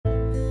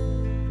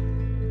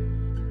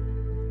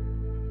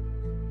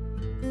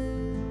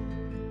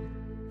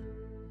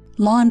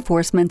Law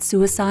enforcement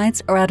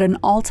suicides are at an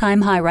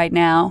all-time high right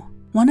now.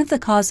 One of the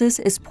causes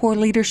is poor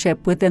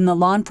leadership within the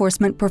law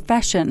enforcement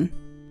profession.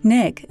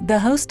 Nick, the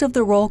host of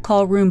the Roll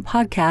Call Room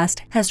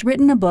podcast, has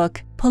written a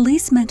book,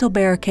 Police Mental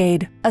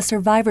Barricade, A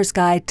Survivor's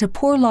Guide to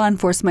Poor Law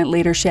Enforcement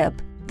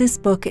Leadership. This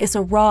book is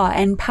a raw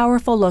and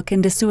powerful look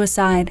into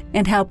suicide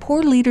and how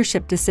poor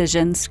leadership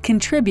decisions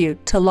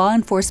contribute to law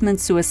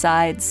enforcement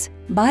suicides.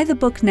 Buy the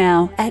book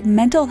now at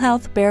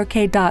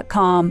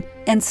mentalhealthbarricade.com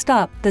and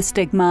stop the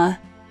stigma.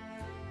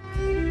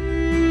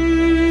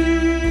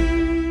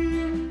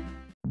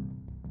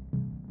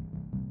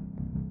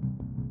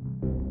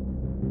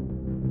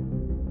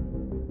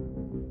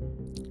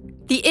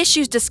 The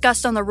issues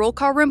discussed on the Roll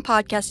Call Room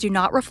podcast do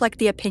not reflect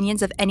the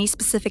opinions of any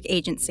specific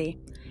agency.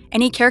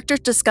 Any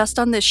characters discussed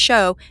on this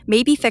show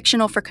may be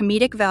fictional for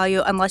comedic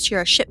value unless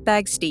you're a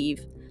shitbag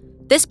Steve.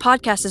 This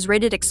podcast is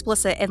rated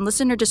explicit and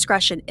listener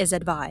discretion is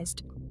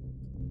advised.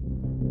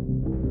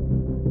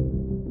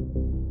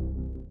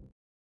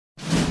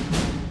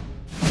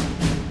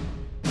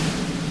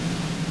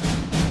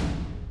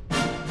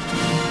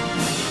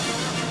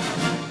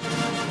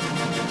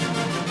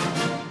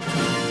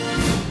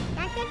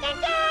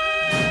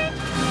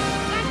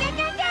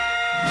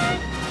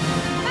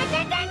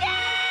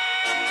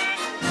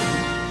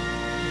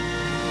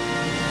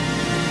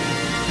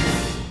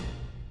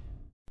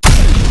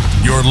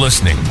 You're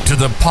listening to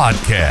the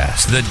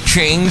podcast that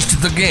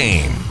changed the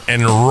game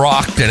and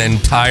rocked an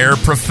entire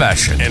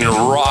profession.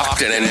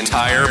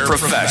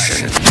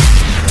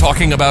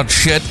 Talking about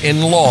shit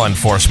in law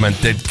enforcement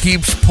that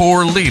keeps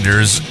poor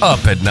leaders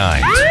up at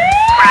night.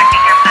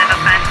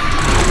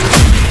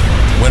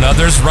 When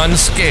others run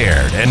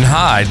scared and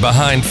hide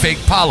behind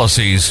fake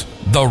policies,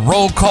 the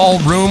Roll Call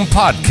Room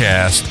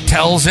podcast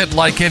tells it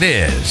like it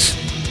is.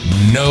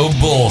 No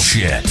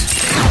bullshit.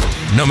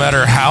 No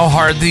matter how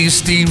hard these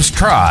Steves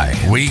try,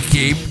 we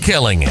keep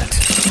killing it.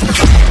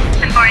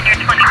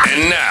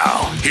 And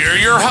now, here are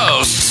your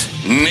hosts,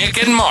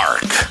 Nick and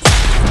Mark.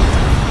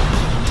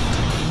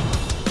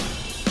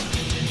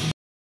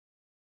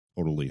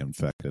 Totally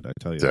infected, I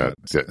tell you Yeah,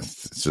 that.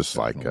 it's just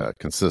like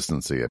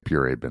consistency of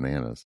pureed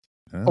bananas.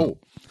 Oh.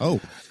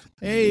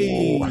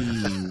 Hey,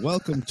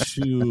 welcome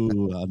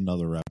to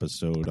another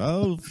episode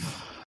of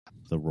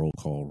the Roll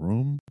Call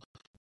Room.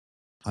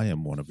 I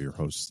am one of your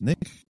hosts, Nick.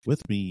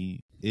 With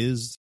me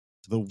is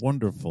the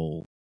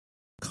wonderful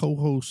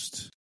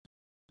co-host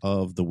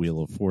of the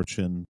Wheel of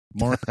Fortune,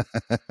 Mark.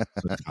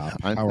 The top.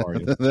 How are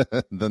you?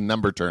 The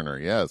number turner,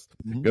 yes.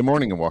 Mm-hmm. Good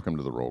morning and welcome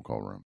to the Roll Call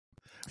Room.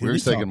 Here We we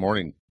say talk- good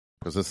morning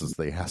because this is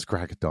the Ask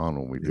Crack at Dawn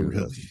when we do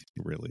this.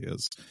 It really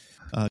is.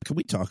 Can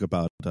we talk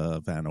about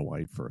Vanna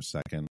White for a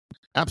second?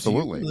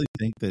 Absolutely. Do you really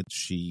think that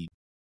she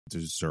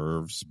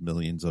deserves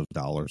millions of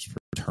dollars for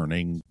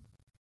turning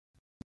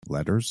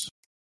letters?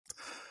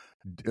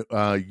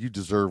 You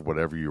deserve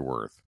whatever you're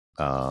worth.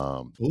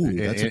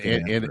 That's a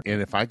good answer.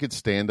 And if I could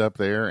stand up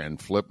there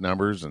and flip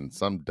numbers and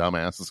some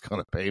dumbass is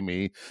going to pay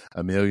me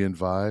 $1.5 million,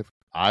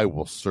 I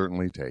will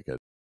certainly take it.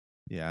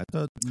 Yeah, I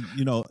thought,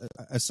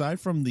 aside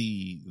from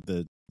the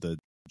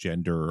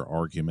gender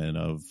argument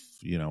of,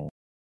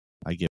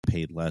 I get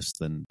paid less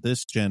than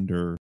this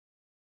gender,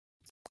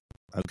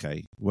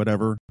 okay,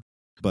 whatever.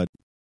 But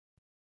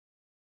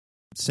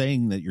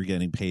saying that you're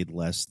getting paid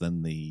less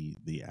than the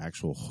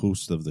actual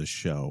host of the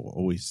show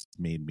always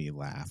made me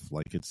laugh.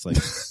 Like, it's like,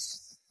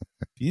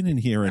 you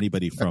didn't hear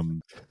anybody from,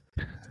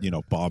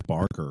 Bob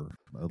Barker.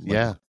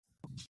 Yeah.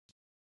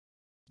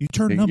 You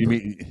turn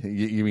numbers.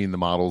 You mean the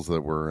models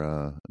that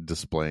were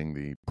displaying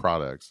the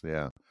products?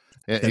 Yeah.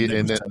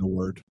 And then a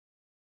word.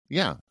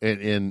 Yeah,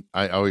 and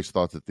I always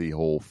thought that the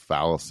whole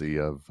fallacy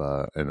of,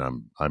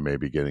 and I may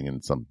be getting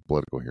in some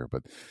political here,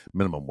 but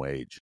minimum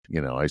wage, I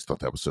always thought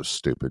that was so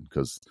stupid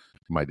because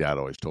my dad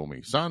always told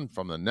me, son,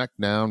 from the neck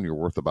down, you're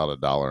worth about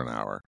 $1 an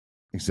hour.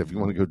 He said, if you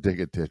want to go dig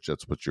a ditch,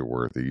 that's what you're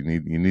worth. You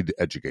need to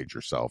educate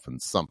yourself in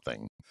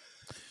something,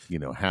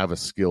 have a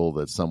skill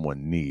that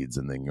someone needs,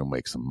 and then you'll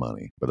make some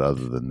money. But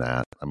other than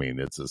that, I mean,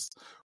 it's just,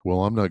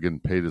 well, I'm not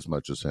getting paid as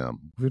much as him.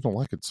 If you don't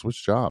like it,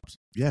 switch jobs.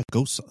 Yeah,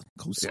 go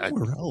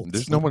somewhere else.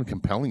 There's no one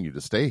compelling you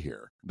to stay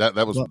here. That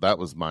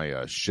was my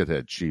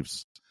shithead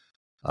chief's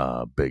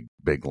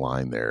big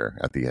line there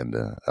at the end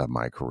of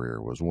my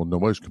career was, well,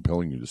 nobody's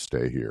compelling you to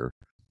stay here.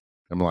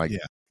 I'm like,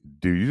 yeah.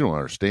 Dude, you don't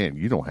understand.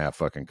 You don't have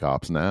fucking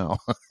cops now.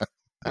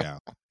 Yeah.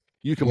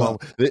 You come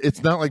up.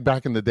 It's not like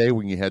back in the day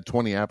when you had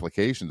 20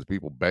 applications,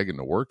 people begging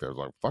to work there. I was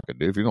like, fuck it,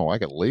 dude. If you don't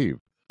like it, leave.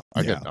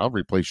 I'll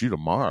replace you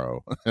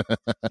tomorrow.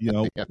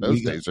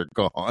 Those days are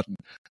gone.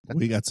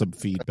 We got some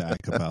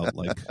feedback about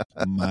like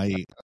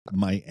my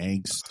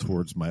angst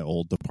towards my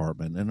old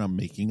department, and I'm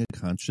making a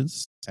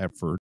conscious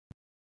effort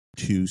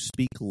to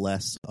speak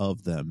less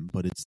of them,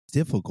 but it's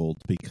difficult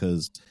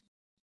because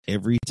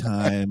every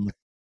time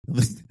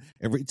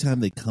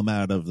they come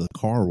out of the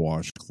car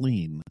wash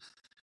clean,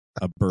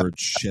 a bird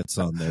shits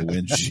on their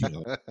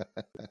windshield.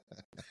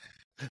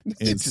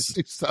 You just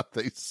do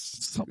something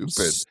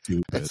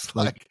stupid. It's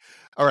like,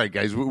 all right,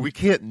 guys, we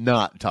can't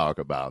not talk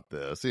about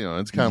this.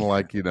 It's kind of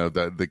like,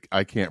 the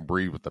I can't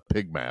breathe with the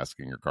pig mask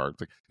in your car.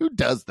 It's like, who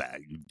does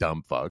that, you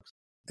dumb fucks?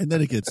 And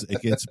then it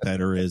gets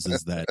better is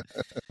that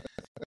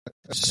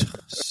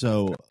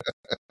so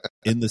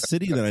in the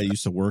city that I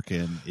used to work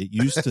in, it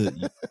used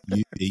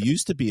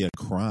to be a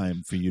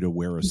crime for you to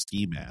wear a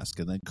ski mask,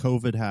 and then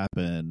COVID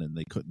happened and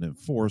they couldn't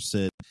enforce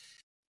it.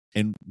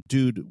 And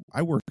dude,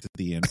 I worked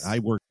the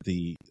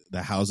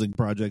housing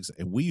projects,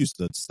 and we used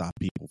to stop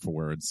people for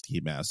wearing ski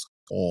masks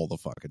all the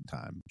fucking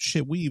time.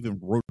 Shit, we even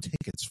wrote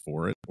tickets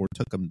for it or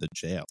took them to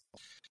jail.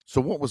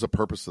 So what was the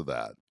purpose of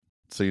that?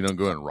 So you don't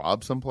go and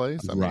rob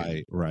someplace?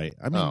 Right.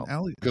 I mean,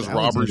 because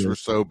robberies were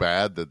so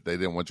bad that they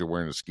didn't want you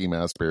wearing a ski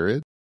mask,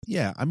 period?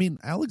 Yeah, I mean,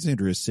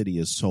 Alexandria City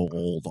is so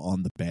old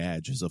on the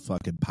badge as a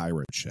fucking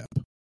pirate ship.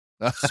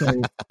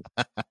 So...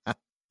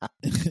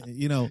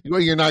 well,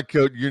 you're not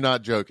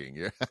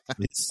joking.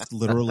 It's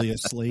literally a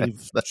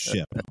slave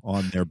ship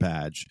on their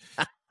badge,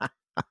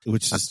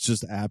 which is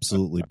just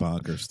absolutely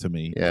bonkers to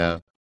me. Yeah.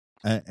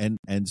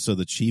 And so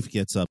the chief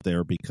gets up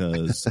there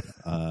because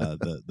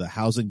the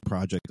housing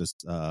project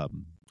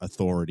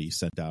authority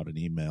sent out an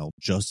email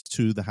just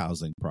to the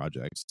housing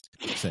projects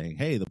saying,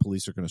 hey, the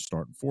police are going to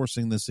start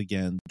enforcing this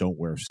again. Don't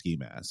wear ski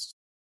masks.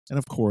 And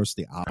of course,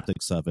 the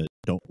optics of it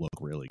don't look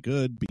really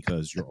good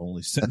because you're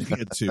only sending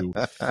it to,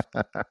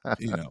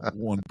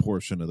 one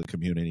portion of the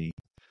community.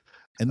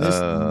 And this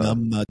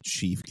numbnut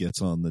chief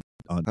gets on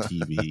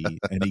TV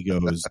and he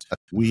goes,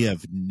 "We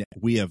have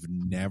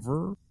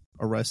never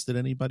arrested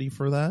anybody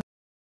for that.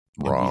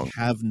 Wrong. We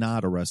have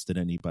not arrested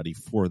anybody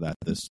for that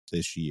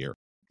this year."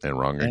 And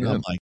wrong again. And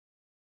I'm like,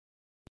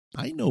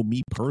 I know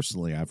me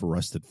personally, I've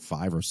arrested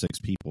 5 or 6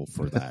 people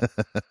for that.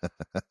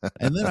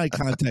 And then I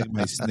contact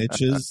my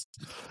snitches,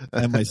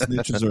 and my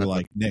snitches are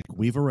like, Nick,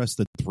 we've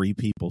arrested 3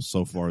 people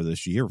so far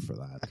this year for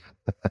that.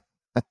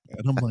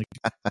 And I'm like,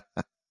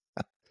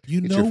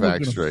 Get your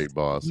facts straight,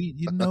 boss.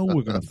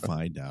 We're going to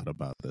find out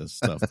about this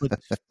stuff. But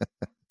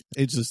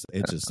it's just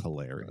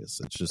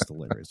hilarious. It's just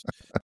hilarious.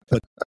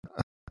 But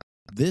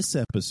this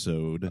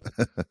episode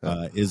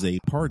is a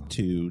part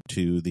 2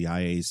 to the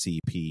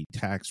IACP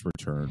tax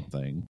return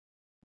thing.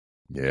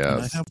 Yes.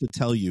 And I have to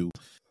tell you,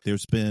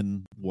 there's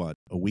been,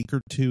 a week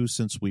or 2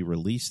 since we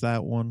released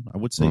that one? I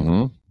would say.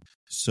 Mm-hmm.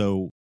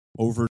 So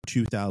over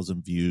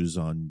 2,000 views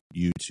on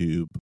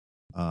YouTube,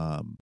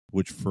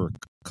 which for a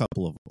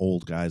couple of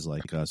old guys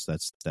like us,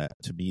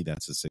 to me,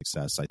 that's a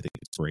success. I think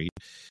it's great.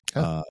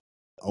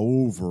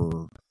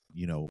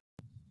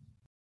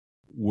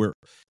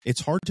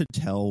 It's hard to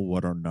tell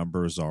what our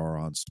numbers are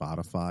on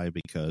Spotify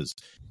because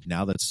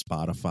now that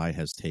Spotify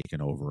has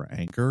taken over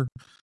Anchor,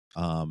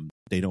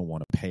 they don't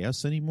want to pay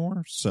us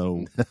anymore.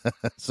 So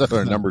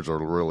our numbers are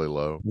really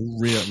low.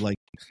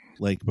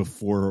 Like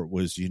before it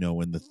was, in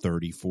the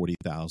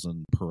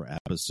 30,000-40,000 per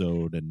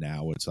episode. And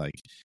now it's like,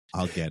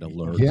 I'll get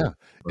alerted. Yeah.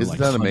 Isn't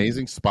that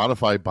amazing?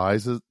 Spotify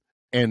buys it.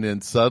 And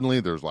then suddenly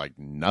there's like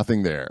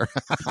nothing there.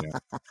 Yeah.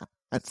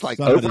 It's like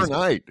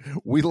overnight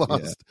we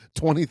lost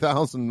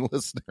 20,000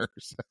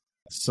 listeners.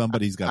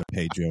 Somebody's got to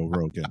pay Joe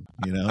Rogan,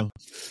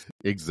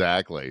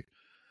 Exactly.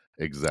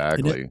 It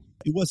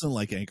wasn't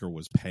like Anchor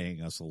was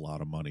paying us a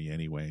lot of money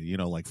anyway.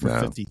 Like for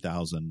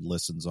 50,000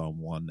 listens on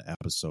one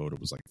episode, it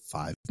was like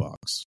 $5.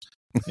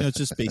 It's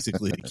just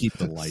basically to keep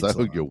the lights on.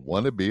 So you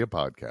want to be a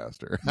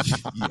podcaster.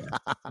 Yeah.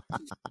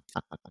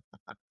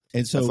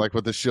 And so it's like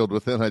with the Shield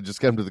Within, I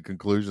just came to the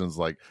conclusion, it's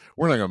like,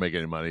 we're not going to make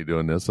any money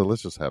doing this, so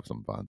let's just have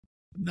some fun.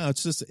 No,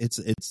 it's just,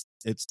 it's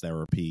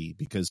therapy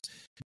because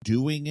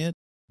doing it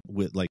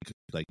with like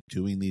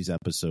doing these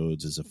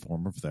episodes is a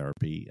form of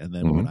therapy. And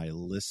then when I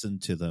listen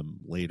to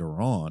them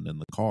later on in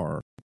the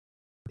car,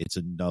 it's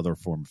another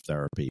form of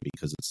therapy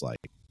because it's like,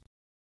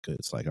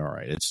 all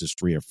right, it's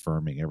just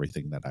reaffirming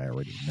everything that I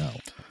already know.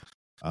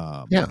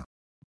 Yeah.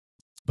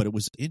 But it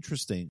was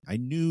interesting. I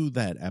knew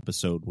that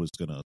episode was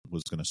gonna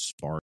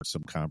spark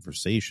some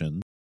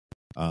conversation,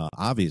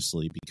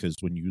 obviously, because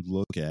when you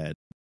look at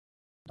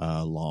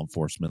law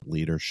enforcement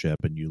leadership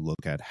and you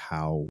look at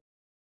how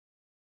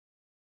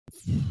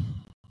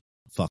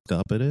fucked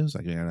up it is,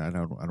 I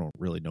don't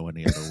really know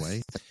any other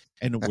way.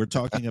 And we're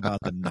talking about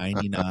the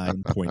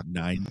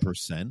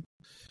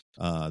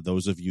 99.9%.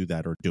 Those of you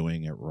that are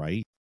doing it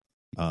right,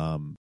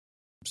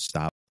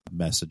 stop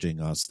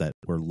messaging us that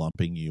we're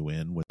lumping you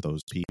in with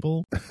those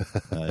people.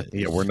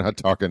 Yeah, we're not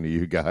talking to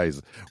you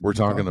guys. We're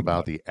talking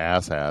about the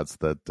asshats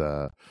that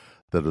are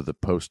the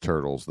post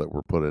turtles that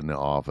were put in the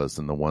office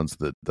and the ones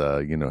that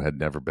had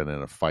never been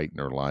in a fight in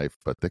their life,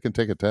 but they can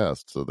take a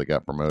test, so they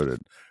got promoted.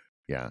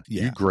 Yeah.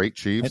 You great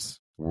chiefs,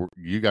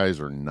 you guys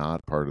are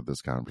not part of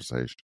this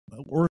conversation.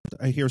 Or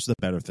here's the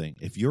better thing: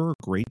 if you're a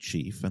great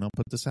chief, and I'll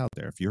put this out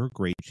there, if you're a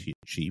great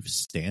chief,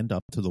 stand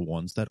up to the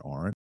ones that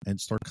aren't and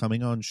start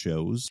coming on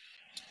shows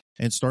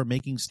and start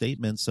making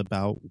statements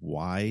about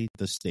why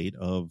the state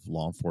of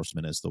law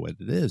enforcement is the way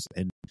that it is.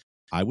 And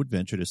I would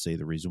venture to say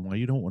the reason why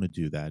you don't want to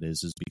do that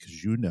is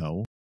because you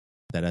know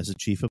that as a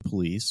chief of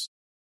police,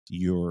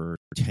 Your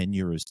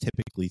tenure is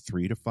typically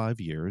 3 to 5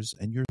 years,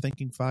 and you're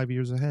thinking 5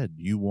 years ahead.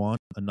 You want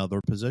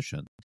another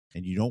position,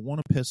 and you don't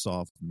want to piss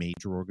off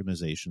major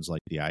organizations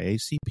like the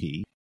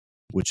IACP,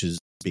 which is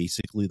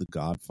basically the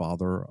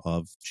godfather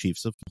of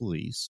chiefs of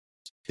police.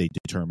 They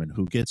determine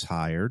who gets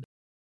hired,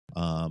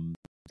 and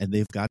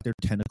they've got their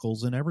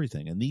tentacles in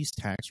everything. And these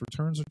tax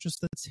returns are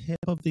just the tip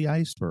of the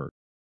iceberg.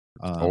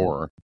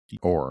 Or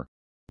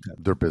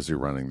they're busy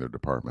running their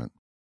department.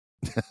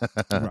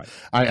 Right.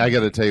 I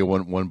got to tell you,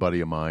 one buddy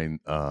of mine,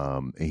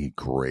 a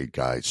great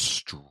guy,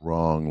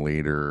 strong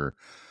leader,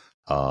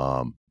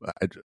 hard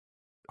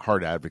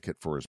advocate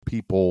for his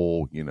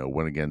people.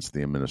 Went against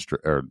the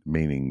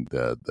meaning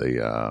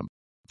the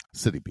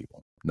city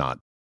people, not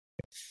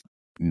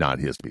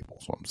his people.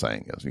 So what I'm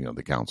saying is,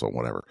 the council,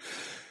 whatever.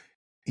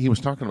 He was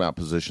talking about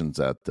positions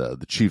at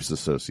the Chiefs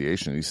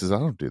Association. He says, I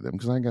don't do them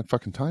because I ain't got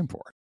fucking time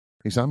for it.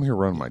 He said, I'm here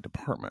running my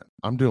department.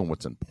 I'm doing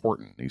what's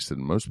important. He said,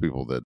 most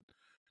people that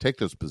take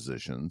those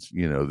positions,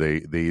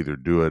 they either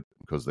do it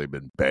because they've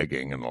been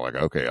begging and they're like,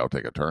 okay, I'll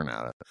take a turn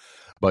at it.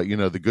 But,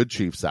 the good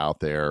chiefs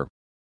out there,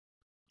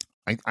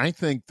 I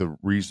think the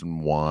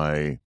reason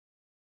why,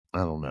 I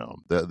don't know,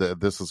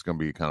 this is going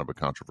to be kind of a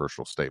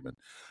controversial statement.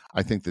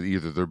 I think that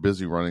either they're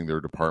busy running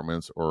their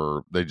departments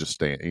or they just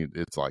stay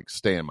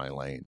in my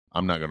lane.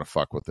 I'm not going to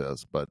fuck with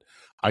this. But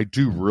I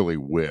do really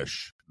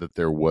wish that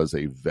there was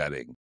a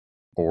vetting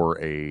or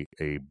a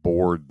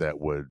board that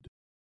would,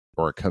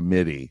 or a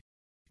committee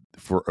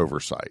for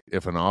oversight.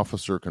 If an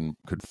officer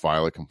could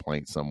file a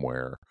complaint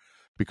somewhere,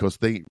 because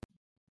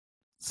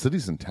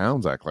cities and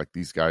towns act like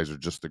these guys are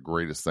just the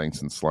greatest thing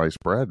since sliced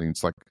bread, and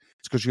it's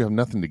because you have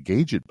nothing to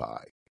gauge it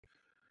by.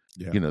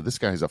 Yeah. This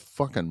guy's a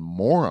fucking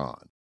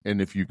moron, and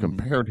if you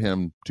compared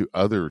him to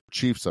other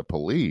chiefs of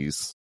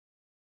police,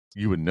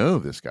 you would know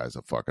this guy's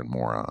a fucking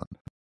moron.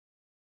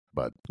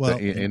 But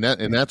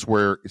that's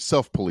where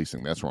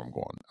self-policing. That's where I'm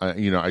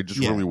going. I just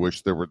really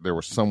wish there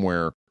was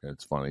somewhere.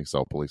 It's funny,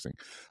 self-policing.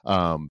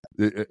 A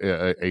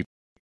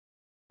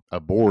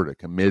board, a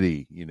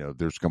committee.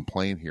 There's a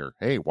complaint here.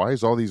 Hey, why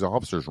is all these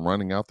officers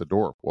running out the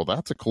door? Well,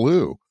 that's a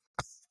clue.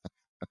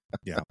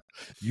 Yeah,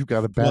 you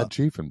got a bad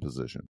chief in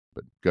position.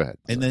 But go ahead.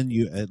 And then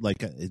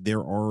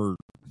there are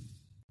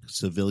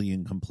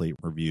civilian complaint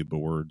review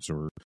boards,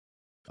 or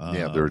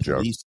they're a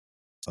joke.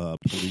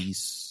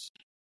 Police.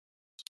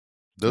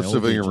 Those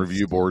civilian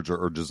review boards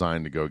are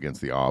designed to go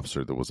against the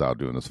officer that was out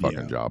doing his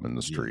fucking job in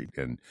the street.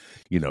 Yeah.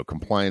 And,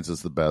 compliance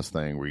is the best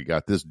thing, where you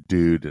got this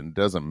dude and it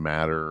doesn't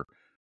matter.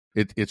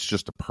 It's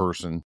just a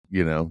person,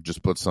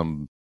 just put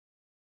some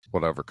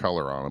whatever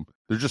color on them.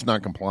 They're just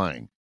not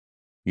complying,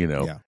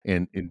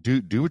 and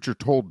do what you're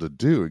told to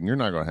do, and you're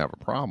not going to have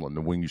a problem.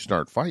 And when you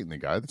start fighting the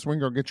guy, that's when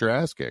you're going to get your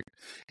ass kicked.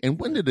 And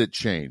when did it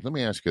change? Let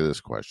me ask you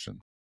this question.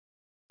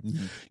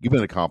 Mm-hmm. You've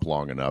been a cop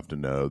long enough to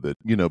know that,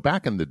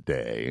 back in the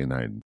day, and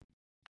I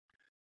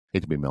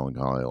hate to be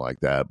melancholy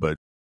like that, but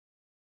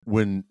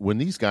when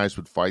these guys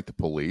would fight the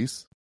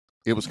police,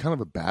 it was kind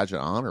of a badge of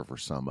honor for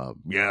some of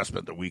them. Yeah, I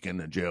spent the weekend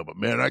in jail, but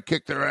man, I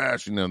kicked their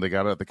ass. They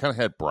kind of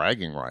had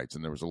bragging rights,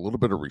 and there was a little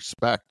bit of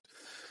respect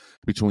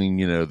between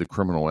the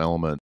criminal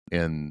element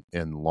and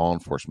law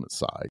enforcement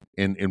side.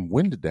 And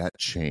when did that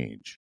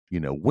change?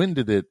 When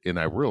did it? And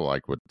I really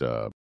like what.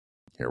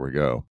 Here we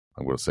go.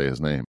 I'm going to say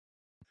his name.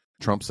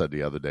 Trump said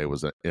the other day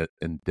was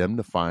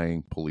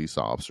indemnifying police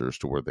officers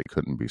to where they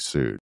couldn't be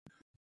sued.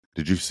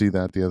 Did you see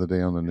that the other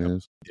day on the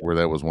news? Yep. Where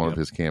that was one of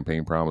his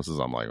campaign promises?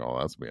 I'm like, oh,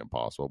 that's be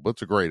impossible. But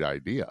it's a great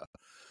idea,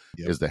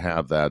 is to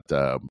have that.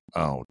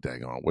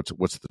 Daggone,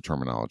 what's the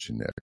terminology,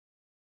 Nick?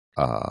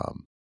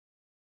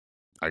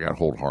 I got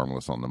hold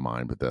harmless on the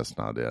mind, but that's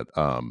not it.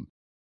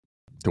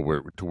 To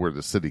where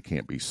the city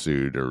can't be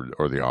sued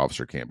or the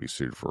officer can't be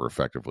sued for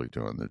effectively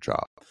doing their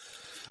job.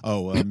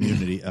 Oh,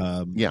 immunity.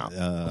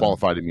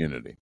 Qualified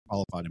immunity.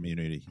 Qualified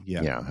immunity.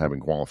 Yeah, having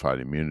qualified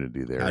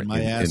immunity there. I had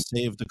my ass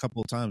saved a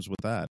couple of times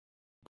with that.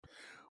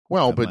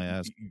 Well, but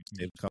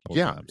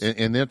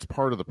and that's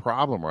part of the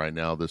problem right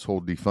now. This whole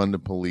defund the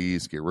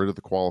police, get rid of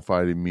the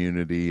qualified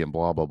immunity, and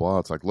blah blah blah.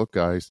 It's like, look,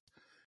 guys,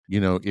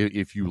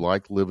 if you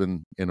like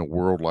living in a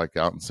world like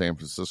out in San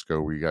Francisco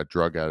where you got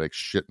drug addicts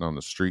shitting on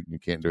the street and you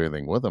can't do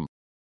anything with them,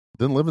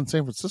 then live in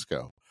San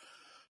Francisco.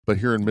 But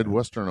here in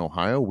Midwestern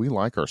Ohio, we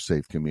like our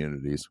safe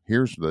communities.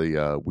 Here's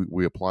the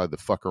we apply the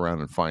fuck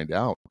around and find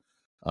out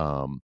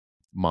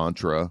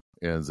mantra,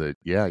 is that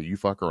you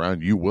fuck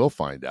around, you will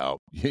find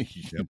out.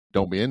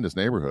 Don't be in this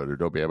neighborhood, or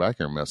don't be back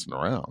here messing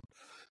around,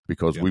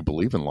 because we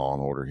believe in law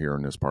and order here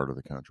in this part of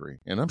the country,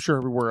 and I'm sure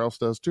everywhere else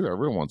does too.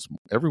 Everyone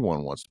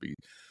wants to be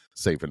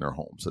safe in their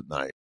homes at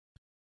night.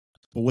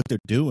 But what they're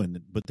doing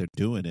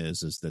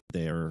is that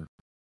they're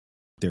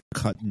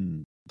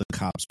cutting the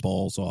cops'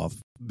 balls off,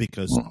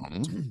 because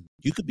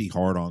you could be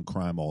hard on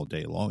crime all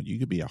day long. You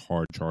could be a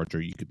hard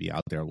charger. You could be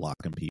out there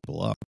locking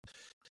people up,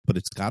 but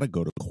it's got to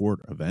go to court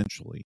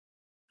eventually.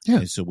 Yeah.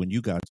 And so when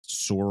you got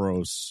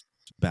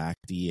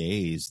Soros-backed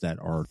DAs that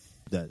are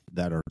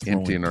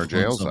emptying our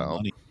jails out.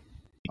 Money,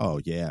 oh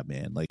yeah,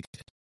 man! Like,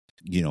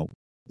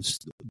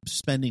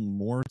 spending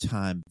more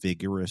time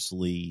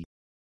vigorously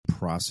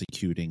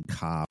prosecuting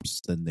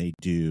cops than they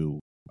do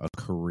a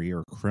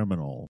career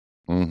criminal,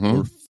 Mm-hmm.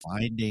 or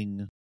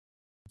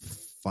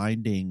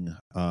finding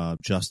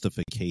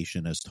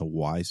justification as to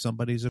why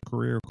somebody's a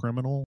career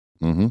criminal.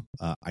 Mm-hmm.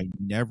 I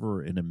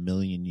never in a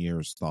million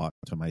years thought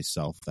to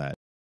myself that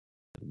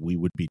we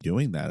would be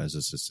doing that as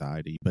a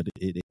society, but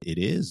it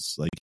is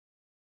like,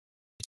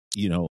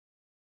 you know,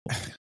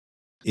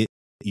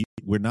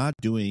 we're not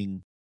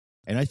doing,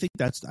 and I think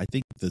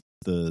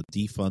the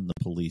defund the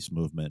police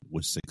movement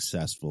was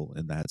successful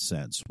in that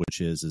sense,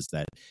 which is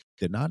that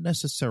they're not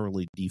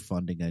necessarily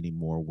defunding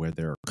anymore where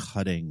they're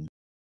cutting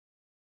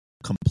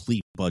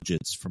complete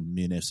budgets from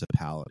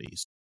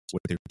municipalities.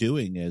 What they're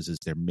doing is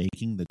they're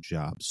making the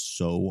job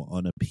so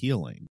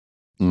unappealing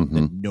Mm-hmm.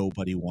 that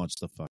nobody wants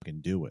to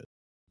fucking do it.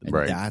 And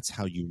Right. that's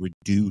how you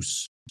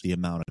reduce the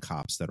amount of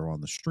cops that are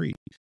on the street.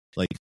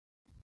 Like,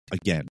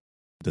 again,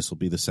 this will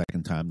be the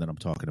second time that I'm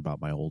talking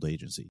about my old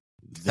agency.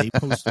 They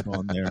posted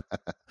on there.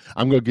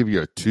 I'm going to give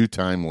you a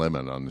 2-time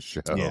limit on the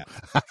show. Yeah,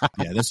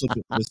 this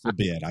will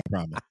be it. I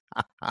promise.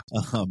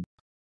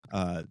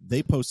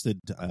 They posted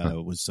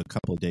was a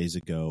couple of days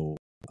ago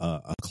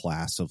a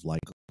class of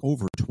like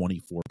over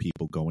 24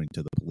 people going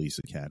to the police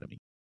academy.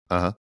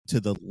 Uh-huh. To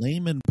the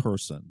layman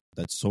person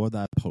that saw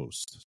that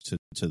post, to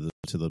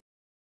the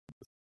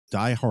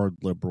diehard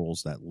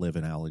liberals that live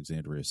in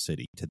Alexandria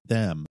City, to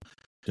them,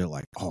 they're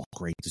like, "Oh,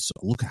 great!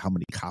 Look at how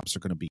many cops are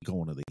going to be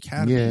going to the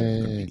academy.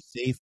 They're going to be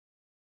safe."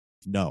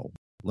 No,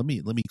 let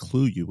me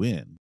clue you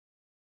in.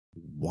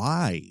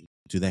 Why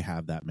do they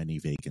have that many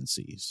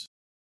vacancies?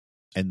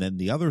 And then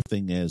the other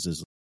thing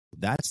is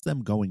that's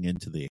them going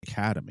into the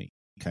academy.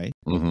 Okay,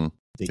 Mm-hmm.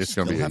 they It's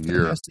still going to have be a to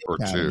year pass the or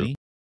academy. two.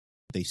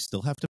 They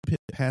still have to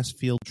pass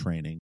field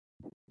training.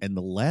 And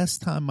the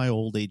last time my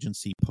old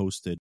agency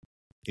posted,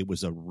 it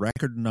was a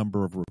record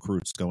number of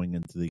recruits going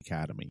into the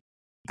academy.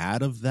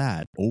 Out of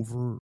that,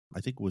 I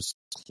think it was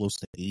close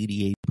to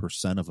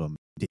 88% of them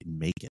didn't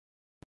make it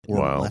or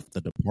Wow. left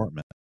the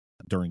department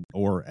during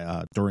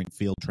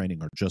field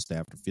training or just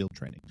after field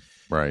training.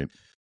 Right.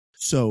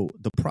 So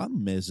the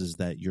problem is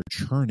that you're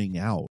churning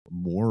out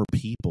more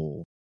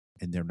people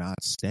and they're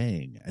not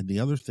staying. And the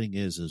other thing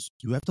is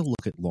you have to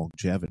look at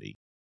longevity.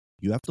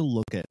 You have to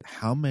look at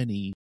how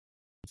many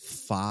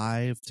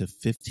 5 to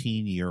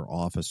 15-year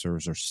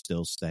officers are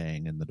still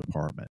staying in the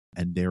department,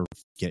 and they're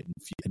getting.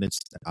 And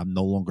I'm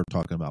no longer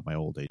talking about my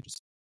old agency.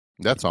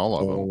 That's all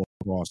of them.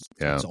 Across.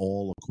 Yeah. It's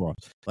all across.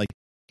 Like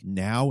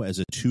now, as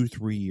a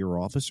 2-3-year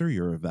officer,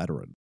 you're a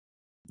veteran.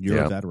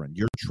 You're a veteran.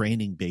 You're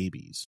training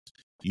babies.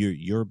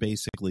 You're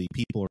basically,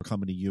 people are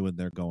coming to you and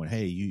they're going,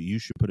 "Hey, you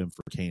should put in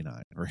for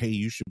canine," or "Hey,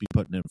 you should be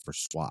putting in for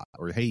SWAT,"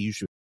 or "Hey, you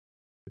should."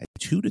 At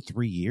 2 to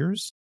 3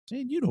 years.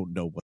 Man, you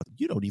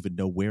don't even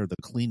know where the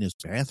cleanest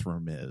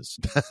bathroom is.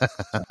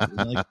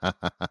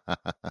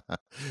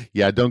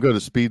 Yeah, don't go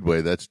to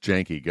Speedway. That's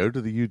janky. Go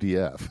to the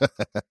UDF.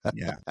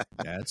 Yeah,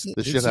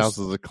 the shit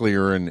houses are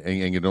clear,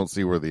 and you don't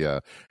see where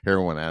the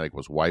heroin addict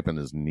was wiping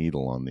his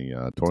needle on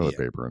the toilet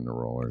paper in the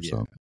roller.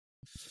 Yeah.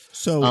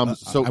 So,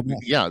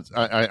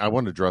 I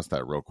want to address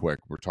that real quick.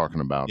 We're talking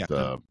about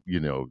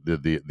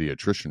the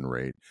attrition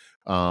rate.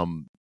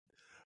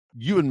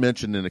 You had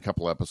mentioned in a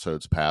couple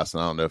episodes past,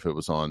 and I don't know if it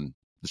was on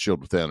The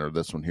Shield Within or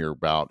this one here,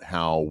 about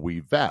how we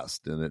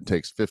vest, and it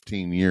takes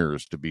 15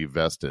 years to be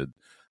vested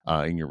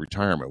in your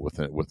retirement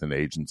with an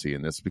agency,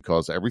 and it's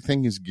because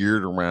everything is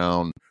geared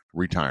around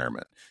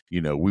retirement.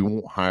 We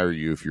won't hire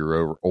you if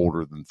you're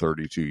older than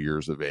 32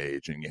 years of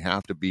age, and you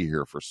have to be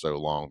here for so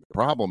long. The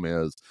problem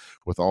is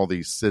with all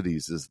these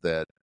cities is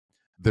that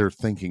they're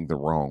thinking the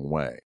wrong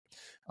way.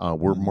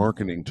 We're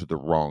marketing to the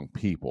wrong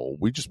people.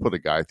 We just put a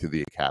guy through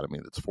the academy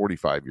that's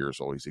 45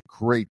 years old. He's a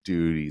great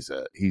dude.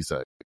 He's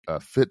a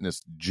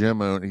fitness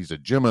gym owner. He's a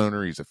gym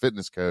owner. He's a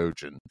fitness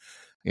coach.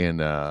 And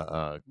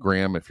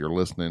Graham, if you're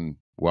listening,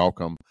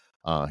 welcome.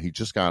 He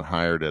just got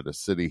hired at a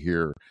city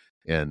here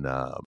in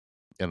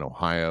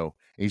Ohio.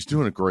 He's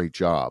doing a great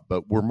job,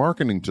 but we're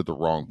marketing to the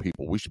wrong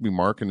people. We should be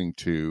marketing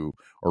to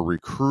or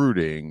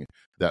recruiting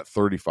that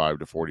 35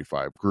 to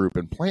 45 group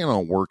and plan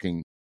on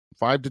working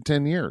 5 to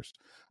 10 years.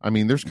 I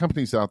mean, there's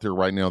companies out there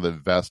right now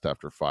that vest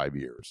after 5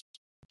 years,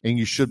 and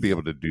you should be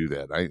able to do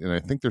that. I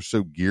think they're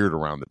so geared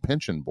around the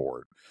pension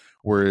board.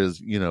 Whereas,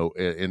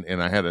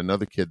 and I had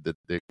another kid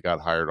that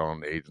got hired on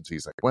an agency.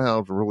 He's like, well,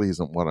 it really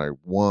isn't what I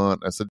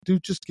want. I said,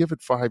 dude, just give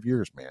it 5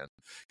 years, man.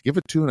 Give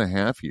it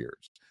 2.5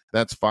 years.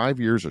 That's 5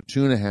 years or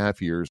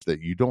 2.5 years that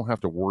you don't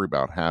have to worry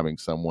about having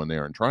someone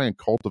there, and try and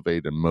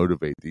cultivate and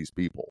motivate these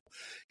people.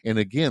 And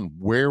again,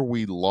 where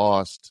we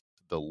lost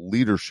the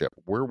leadership,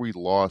 where we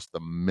lost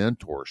the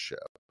mentorship,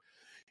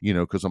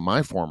 because of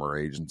my former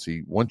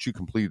agency, once you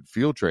completed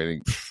field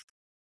training,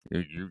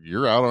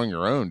 you're out on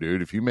your own,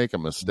 dude. If you make a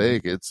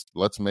mistake,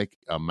 let's make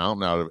a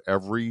mountain out of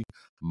every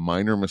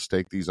minor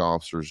mistake these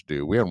officers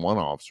do. We had one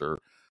officer,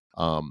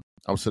 I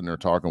was sitting there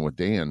talking with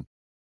Dan.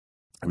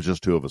 It was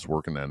just two of us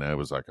working that night. It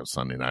was like a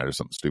Sunday night or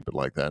something stupid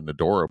like that. And the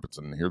door opens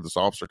and here this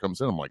officer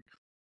comes in. I'm like,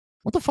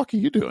 what the fuck are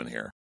you doing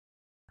here?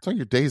 It's like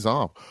your day's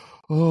off.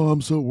 Oh,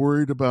 I'm so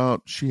worried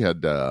about, she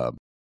had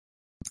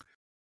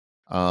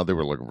They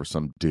were looking for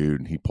some dude,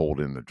 and he pulled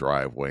in the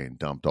driveway and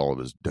dumped all of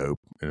his dope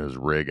and his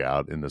rig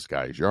out in this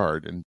guy's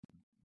yard and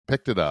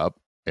picked it up,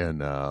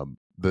 and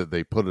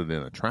they put it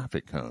in a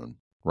traffic cone,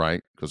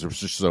 right? Because there was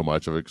just so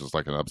much of it, because it's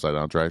like an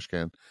upside-down trash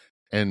can.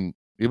 And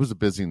it was a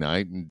busy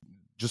night and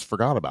just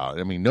forgot about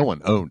it. I mean, no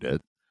one owned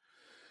it.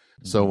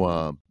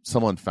 So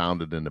someone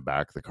found it in the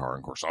back of the car. And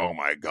of course, oh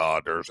my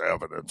God, there's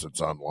evidence. It's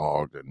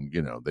unlogged. And,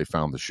 they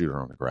found the shooter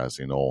on the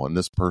grassy knoll. And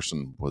this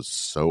person was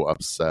so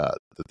upset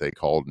that they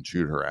called and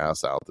chewed her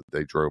ass out that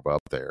they drove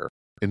up there.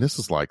 And this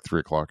is like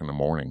 3:00 in the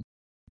morning.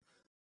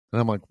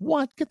 And I'm like,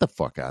 what? Get the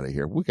fuck out of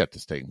here. We got to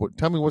stay.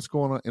 Tell me what's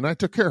going on. And I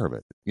took care of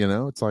it.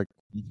 It's like,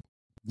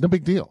 no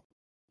big deal.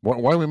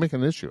 Why are we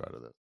making an issue out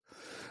of this?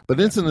 But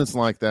incidents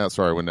like that,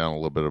 sorry, I went down a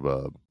little bit of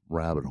a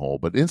rabbit hole,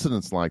 but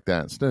incidents like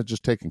that, instead of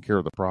just taking care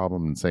of the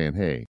problem and saying,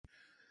 hey,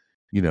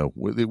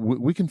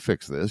 we can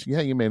fix this.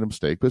 Yeah, you made a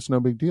mistake, but it's no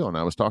big deal. And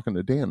I was talking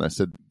to Dan. I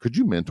said, could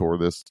you mentor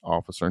this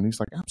officer? And he's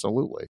like,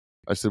 absolutely.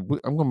 I said,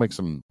 I'm going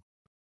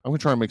to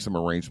try and make some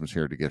arrangements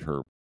here to get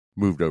her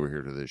moved over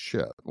here to this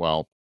ship.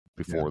 Well,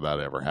 before that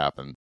ever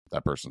happened,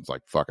 that person's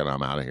like, fuck it,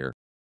 I'm out of here,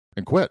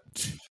 and quit.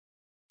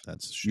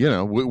 That's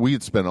we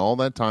had spent all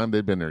that time.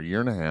 They'd been there a year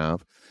and a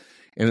half.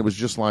 And it was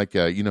just like,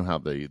 how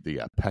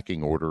the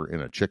pecking order in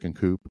a chicken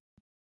coop,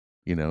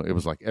 it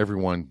was like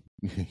everyone,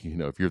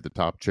 if you're the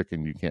top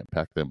chicken, you can't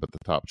peck them, but the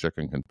top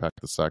chicken can peck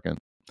the second.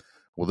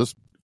 Well, this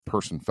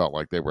person felt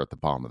like they were at the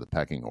bottom of the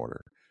pecking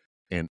order,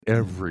 and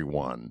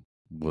everyone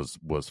was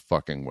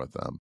fucking with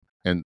them.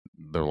 And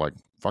they're like,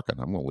 fuck it,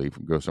 I'm going to leave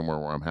and go somewhere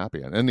where I'm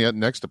happy. And the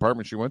next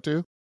department she went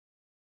to,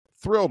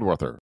 thrilled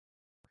with her.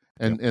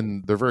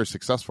 And they're very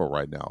successful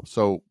right now.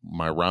 So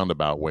my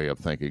roundabout way of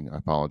thinking, I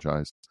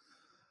apologize.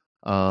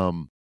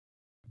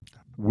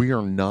 We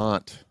are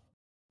not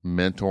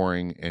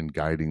mentoring and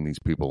guiding these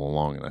people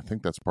along. And I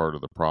think that's part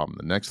of the problem.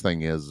 The next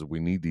thing is we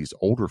need these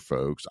older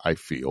folks, I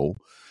feel,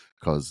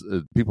 because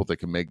people that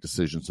can make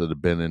decisions that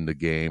have been in the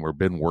game or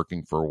been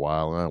working for a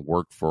while, and I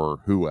worked for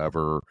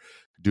whoever,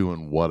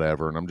 doing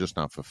whatever, and I'm just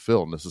not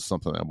fulfilled. And this is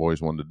something I've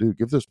always wanted to do.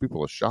 Give those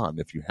people a shot. And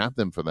if you have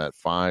them for that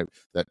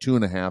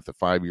 2.5 to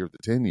 5 years to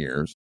 10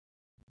 years,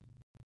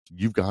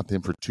 you've got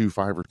them for 2,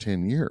 5, or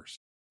 10 years.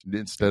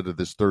 Instead of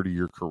this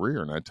 30-year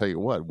career. And I tell you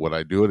what, would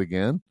I do it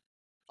again?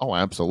 Oh,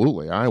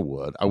 absolutely, I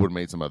would. I would have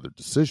made some other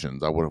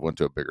decisions. I would have went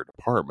to a bigger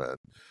department,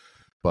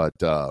 but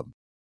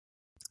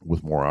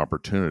with more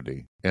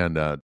opportunity. And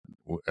I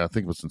think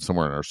it was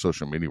somewhere in our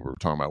social media, we were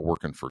talking about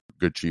working for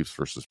good chiefs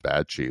versus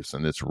bad chiefs.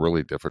 And it's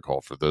really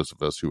difficult for those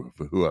of us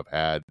who have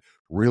had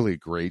really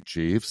great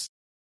chiefs,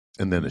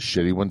 and then a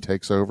shitty one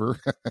takes over.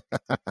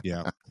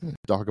 Yeah.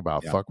 Talk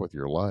about fuck with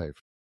your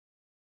life.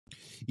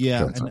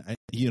 Yeah. And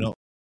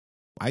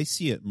I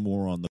see it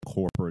more on the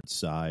corporate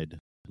side.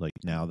 Like,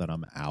 now that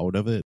I'm out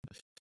of it,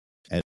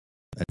 at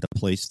the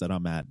place that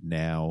I'm at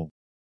now,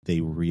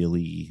 they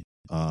really,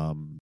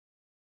 it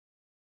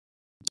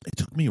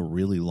took me a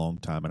really long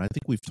time. And I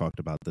think we've talked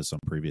about this on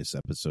previous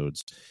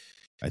episodes.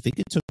 I think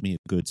it took me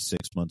a good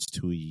 6 months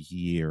to a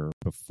year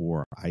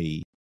before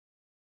I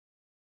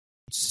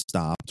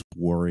stopped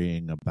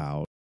worrying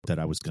about that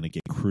I was going to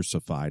get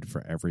crucified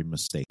for every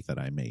mistake that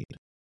I made.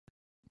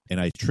 And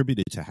I attribute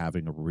it to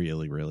having a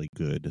really, really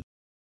good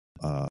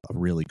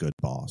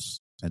boss,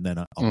 and then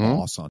a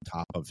boss on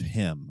top of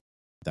him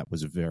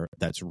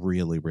that's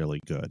really, really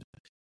good.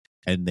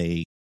 And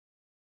they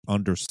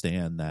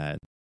understand that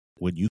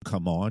when you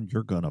come on,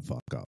 you're gonna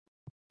fuck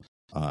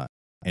up,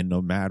 and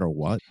no matter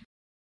what,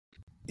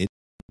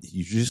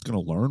 you're just gonna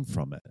learn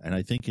from it. And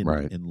I think in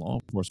law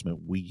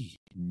enforcement, we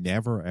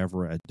never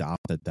ever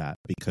adopted that,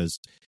 because,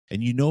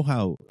 and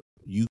how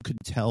you can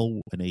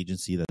tell an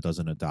agency that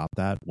doesn't adopt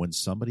that when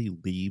somebody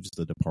leaves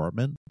the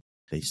department,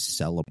 they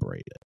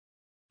celebrate it.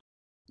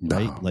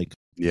 Right? Like,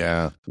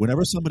 yeah.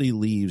 Whenever somebody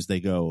leaves,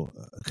 they go,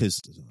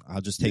 because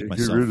I'll just take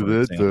myself get rid for of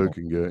that example.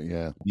 fucking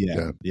guy.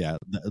 Yeah.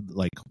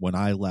 Like, when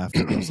I left,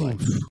 it was like,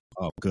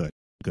 oh, good,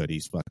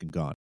 he's fucking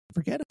gone.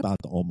 Forget about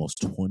the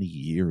almost 20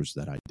 years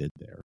that I did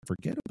there.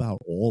 Forget about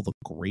all the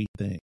great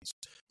things.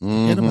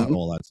 Forget about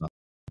all that stuff.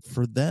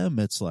 For them,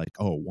 it's like,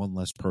 oh, one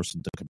less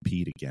person to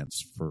compete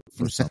against for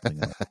something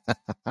like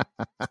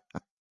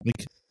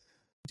like.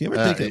 Do you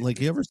ever think,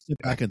 you ever sit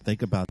back and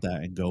think about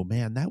that and go,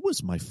 man, that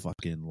was my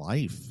fucking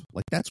life.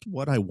 Like, that's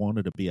what I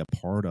wanted to be a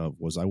part of.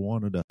 Was I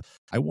wanted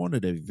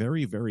a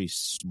very, very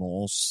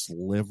small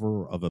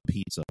sliver of a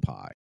pizza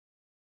pie,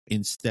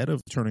 instead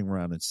of turning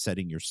around and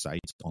setting your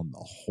sights on the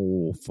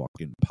whole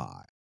fucking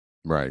pie.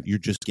 Right. You're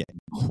just getting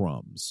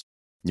crumbs.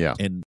 Yeah.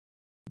 And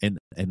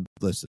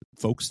listen,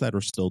 folks that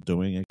are still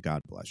doing it,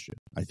 God bless you.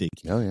 I think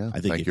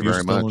if you're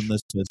still in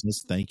this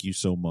business, thank you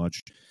so much.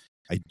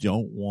 I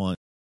don't want.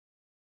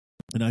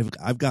 And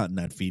I've gotten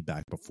that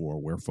feedback before,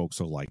 where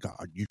folks are like,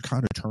 oh, you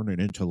kind of turn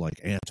it into like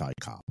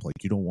anti-cop. Like,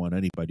 you don't want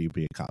anybody to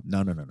be a cop.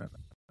 No.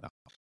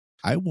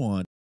 I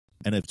want,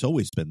 and it's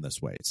always been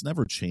this way. It's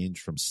never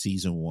changed from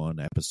season 1,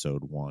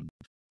 episode 1,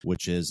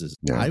 which is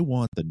I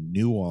want the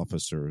new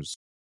officers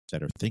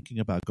that are thinking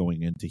about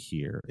going into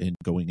here and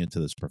going into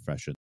this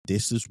profession.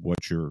 This is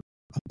what you're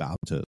about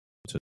to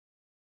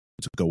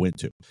go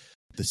into.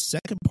 The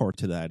second part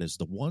to that is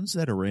the ones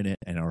that are in it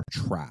and are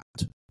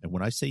trapped. And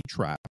when I say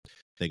trapped,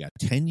 they got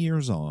 10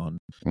 years on.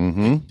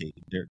 Mm-hmm.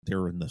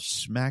 They're in the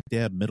smack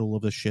dab middle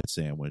of a shit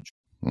sandwich.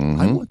 Mm-hmm.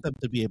 I want them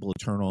to be able to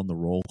turn on the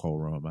roll call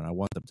room, and I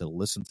want them to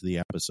listen to the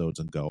episodes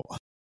and go,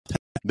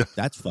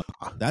 that's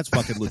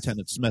fucking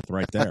Lieutenant Smith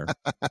right there.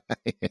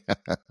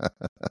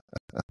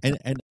 And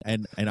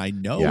I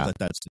know that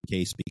that's the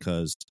case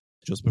because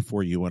just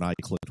before you and I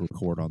clicked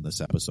record on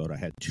this episode, I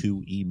had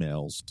 2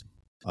 emails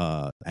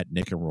at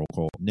Nick at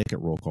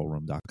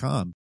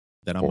rollcallroom.com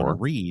that I'm going to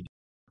read.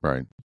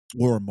 Right.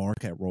 Or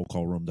Mark at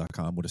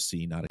rollcallroom.com with a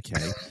C, not a K.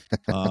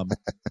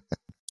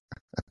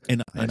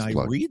 And I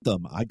read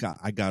them. I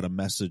got a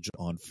message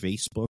on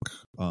Facebook.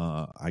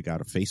 I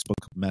got a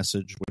Facebook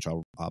message, which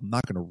I'm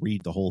not going to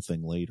read the whole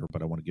thing later,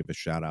 but I want to give a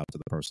shout out to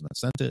the person that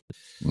sent it.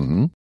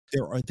 Mm-hmm.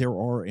 There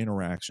are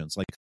interactions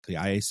like the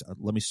IAC.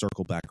 Let me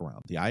circle back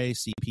around the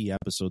IACP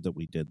episode that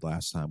we did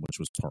last time, which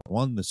was part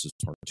 1. This is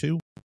part 2.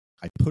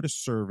 I put a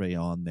survey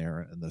on there,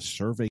 and the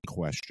survey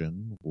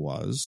question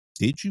was,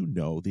 did you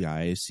know the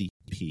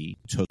IACP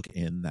took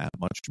in that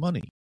much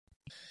money?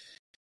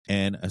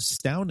 And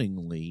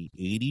astoundingly,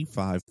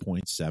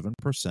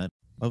 85.7%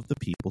 of the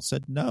people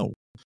said no.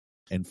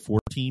 And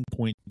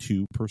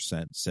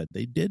 14.2% said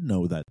they did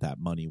know that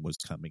money was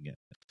coming in.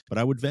 But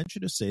I would venture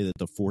to say that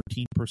the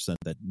 14%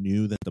 that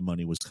knew that the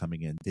money was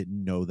coming in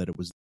didn't know that it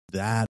was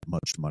that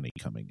much money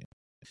coming in.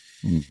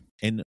 Mm.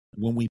 And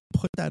when we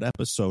put that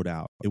episode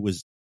out, it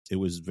was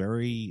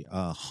very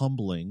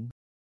humbling,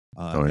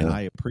 and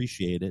I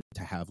appreciate it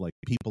to have like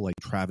people like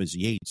Travis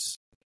Yates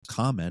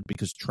comment,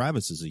 because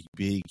Travis is a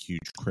big,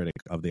 huge critic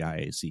of the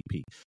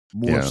IACP,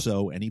 more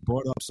so, and he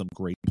brought up some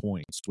great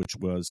points, which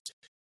was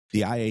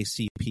the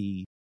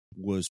IACP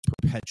was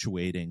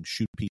perpetuating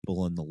shoot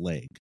people in the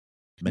leg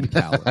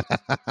mentality.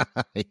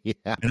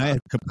 And I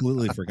had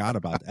completely forgot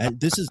about that.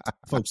 This is,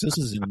 folks, this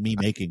isn't me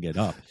making it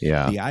up.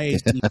 Yeah. The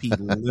IACP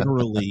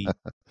literally...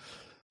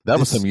 That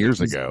was some years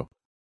ago.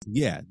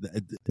 Yeah.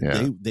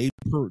 They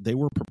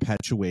were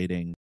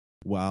perpetuating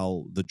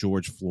while the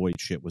George Floyd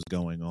shit was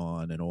going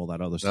on and all that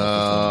other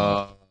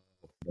stuff.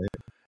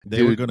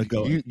 They were going to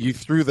go. You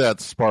threw that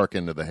spark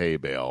into the hay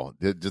bale.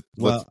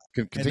 Let's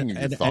continue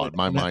your thought.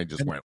 My mind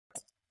just went.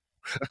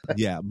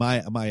 Yeah,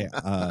 my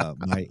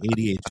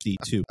ADHD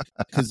too,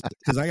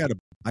 because I got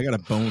a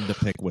bone to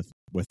pick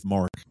with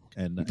Mark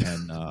and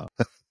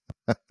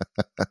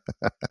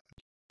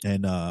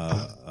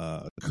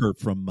Kurt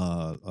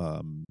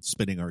from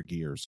Spinning Our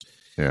Gears.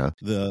 Yeah.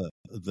 The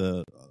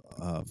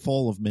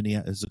fall of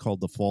Minneapolis, is it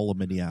called the Fall of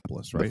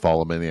Minneapolis, right? The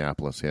Fall of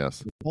Minneapolis, yes.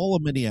 The Fall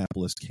of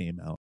Minneapolis came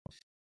out,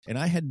 and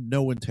I had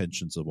no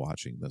intentions of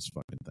watching this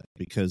fucking thing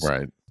because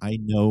I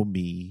know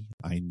me.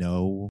 I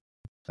know,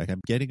 like,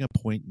 I'm getting a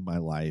point in my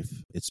life.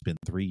 It's been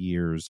 3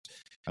 years.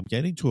 I'm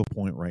getting to a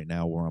point right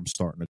now where I'm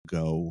starting to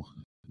go,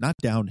 not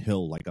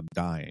downhill like I'm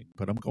dying,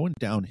 but I'm going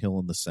downhill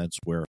in the sense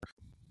where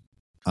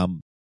I'm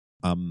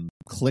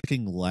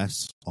clicking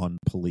less on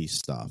police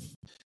stuff.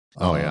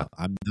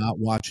 I'm not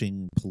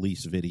watching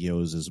police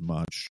videos as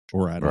much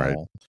or at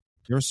all.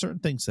 There are certain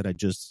things that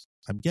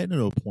I'm getting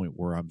to a point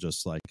where I'm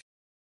just like,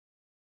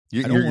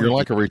 you're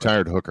like a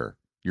retired hooker.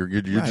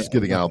 You're just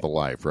getting out of the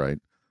life, right?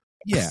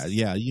 Yeah.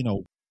 You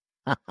know,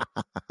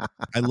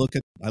 I look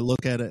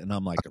at it and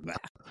I'm like,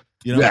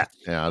 you know,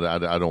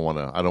 I don't want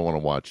to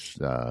watch.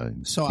 I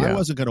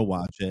wasn't going to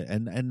watch it,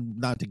 and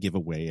not to give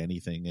away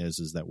anything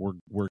is that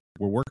we're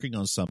working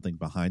on something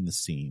behind the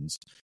scenes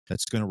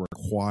that's going to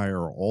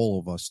require all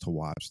of us to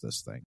watch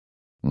this thing.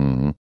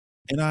 Mm-hmm.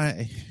 And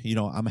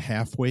I'm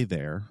halfway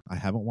there. I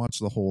haven't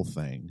watched the whole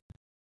thing.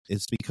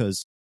 It's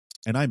because,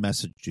 and I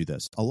messaged you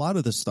this, a lot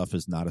of this stuff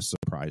is not a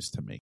surprise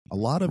to me. A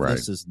lot of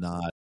this is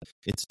not.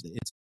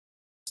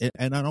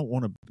 And I don't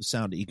want to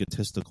sound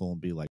egotistical and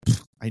be like,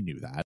 I knew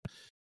that.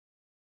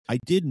 I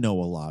did know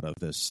a lot of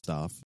this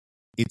stuff.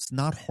 It's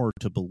not hard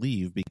to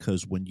believe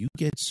because when you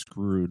get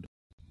screwed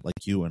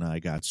like you and I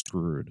got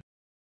screwed,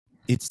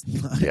 this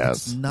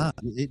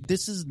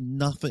is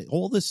nothing.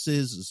 All this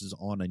is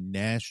on a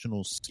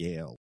national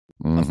scale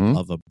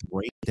of a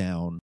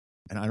breakdown.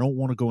 And I don't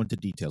want to go into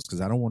details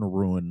because I don't want to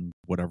ruin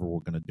whatever we're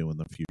going to do in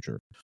the future.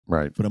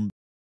 Right. But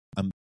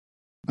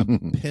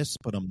I'm pissed,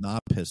 but I'm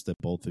not pissed at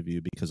both of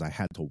you because I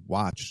had to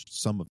watch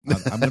some of.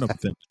 I'm going to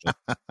finish it,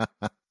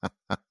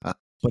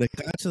 but it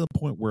got to the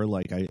point where,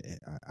 like, I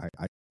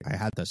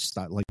had to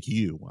stop. Like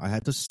you, I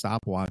had to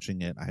stop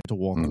watching it. I had to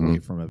walk away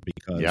from it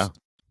because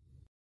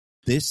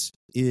this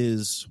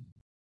is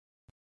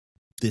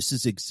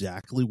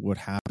exactly what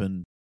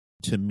happened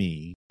to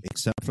me,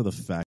 except for the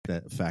fact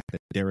that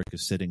Derek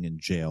is sitting in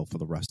jail for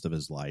the rest of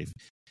his life.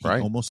 He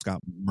almost got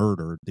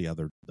murdered the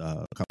other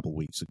couple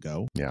weeks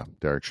ago. Yeah,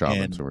 Derek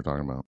Chauvin, so we're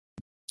talking about.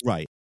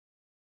 Right.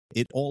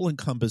 It all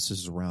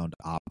encompasses around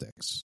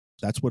optics.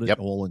 That's what it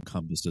all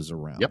encompasses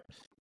around. Yep.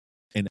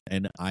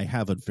 And I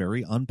have a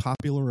very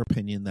unpopular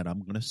opinion that I'm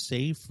going to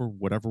save for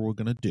whatever we're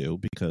going to do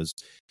because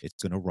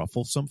it's going to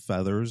ruffle some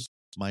feathers,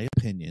 my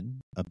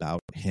opinion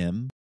about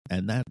him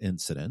and that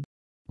incident.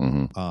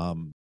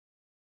 Mm-hmm.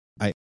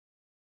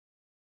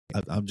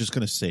 I'm just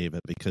going to save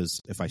it because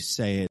if I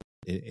say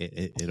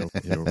it,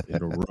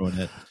 it'll ruin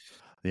it.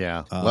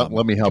 Yeah,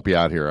 let me help you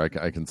out here.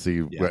 I can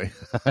see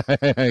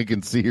I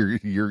can see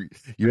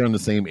you're on the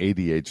same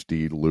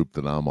ADHD loop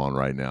that I'm on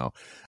right now.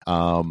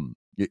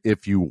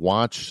 If you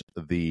watch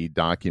the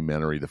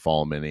documentary The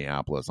Fall of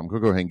Minneapolis, I'm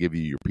going to go ahead and give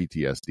you your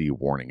PTSD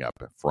warning up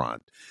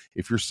front.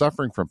 If you're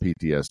suffering from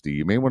PTSD,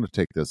 you may want to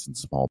take this in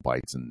small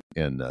bites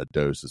and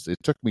doses. It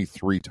took me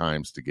 3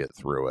 times to get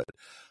through it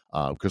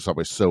because I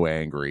was so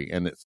angry,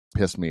 and it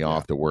pissed me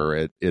off to where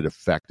it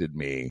affected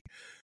me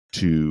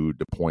to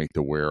the point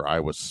to where I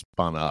was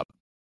spun up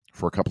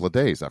for a couple of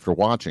days after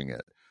watching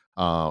it.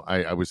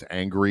 I was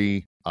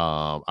angry.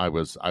 I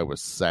was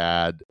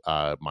sad.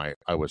 I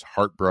was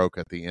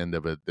heartbroken at the end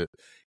of it.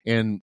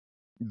 And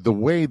the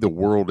way the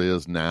world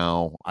is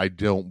now, I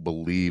don't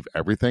believe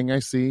everything I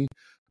see.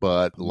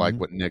 But like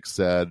what Nick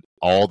said,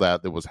 all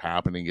that was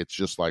happening, it's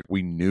just like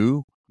we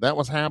knew that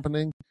was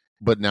happening,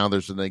 but now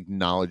there's an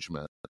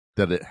acknowledgement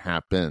that it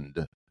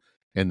happened.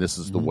 And this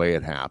is the way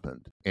it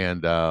happened.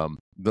 And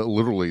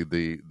literally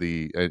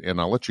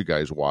and I'll let you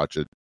guys watch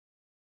it.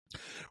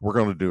 We're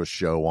going to do a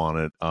show on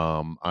it.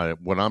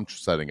 When I'm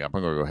setting up,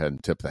 I'm going to go ahead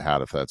and tip the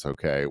hat if that's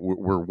okay.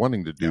 We're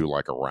wanting to do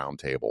like a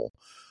roundtable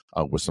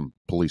with some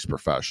police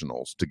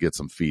professionals to get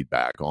some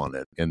feedback on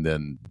it. And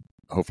then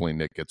hopefully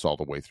Nick gets all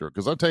the way through.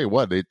 Because I'll tell you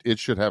what, it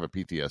should have a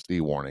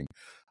PTSD warning.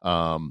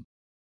 Dang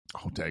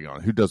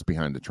on. Who does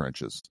Behind the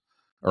Trenches?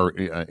 Or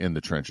In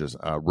the Trenches?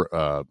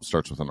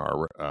 Starts with an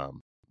R.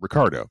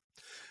 Ricardo.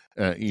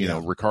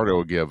 Ricardo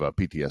will give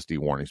PTSD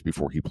warnings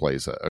before he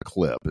plays a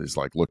clip. He's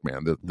like, "Look,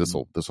 man, this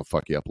will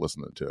fuck you up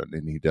listening to it,"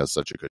 and he does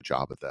such a good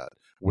job at that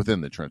within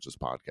the Trenches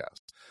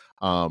podcast.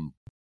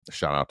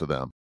 Shout out to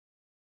them.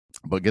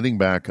 But getting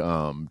back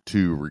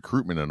to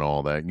recruitment and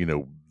all that,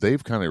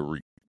 they've kind of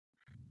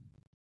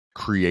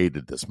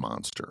created this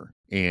monster,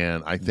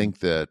 and I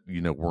think that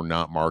we're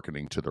not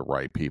marketing to the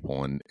right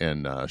people.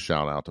 And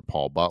shout out to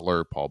Paul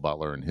Butler. Paul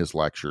Butler in his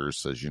lectures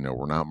says,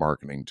 we're not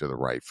marketing to the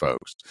right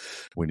folks.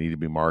 We need to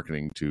be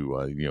marketing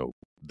to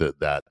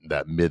that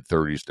mid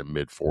 30s to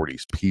mid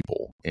 40s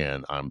people.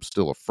 And I'm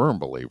still a firm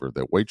believer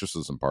that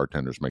waitresses and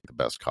bartenders make the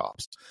best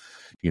cops.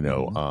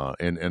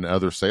 And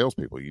other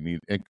salespeople. You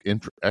need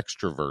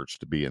extroverts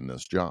to be in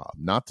this job.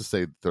 Not to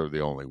say that they're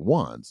the only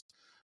ones,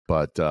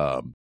 but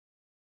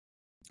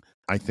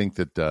I think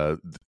that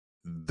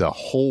the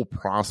whole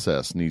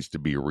process needs to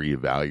be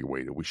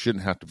reevaluated. We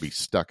shouldn't have to be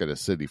stuck at a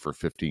city for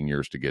 15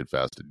 years to get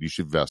vested. You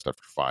should vest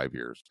after 5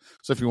 years.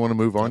 So if you want to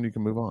move on, you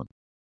can move on.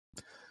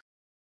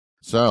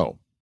 So,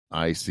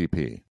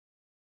 IACP.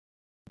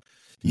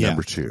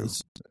 Number 2.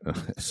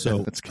 So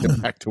let's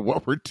get back to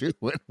what we're doing.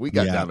 We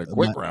got down a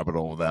quick rabbit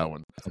hole with that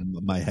one.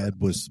 My head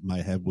was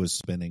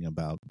spinning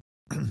about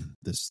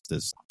this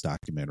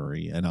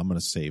documentary, and I'm going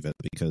to save it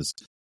because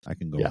I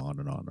can go on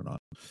and on and on.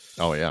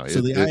 Oh yeah,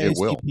 so the IACP, it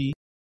will.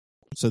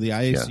 So the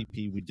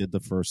IACP, we did the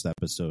first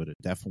episode. It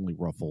definitely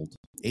ruffled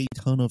a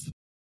ton of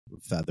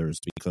feathers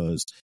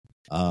because,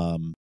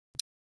 can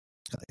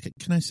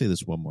I say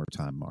this one more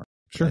time, Mark?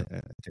 Sure.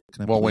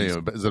 Can I well, wait,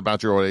 is it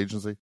about your old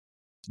agency?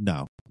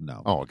 No.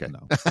 Oh, okay.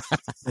 No.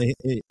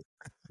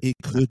 It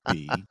could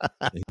be.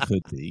 It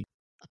could be.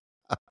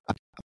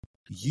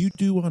 You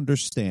do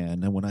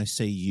understand, and when I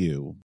say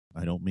you,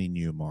 I don't mean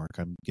you, Mark.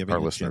 I'm giving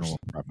a general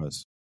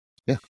preface.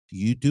 Yeah.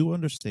 You do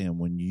understand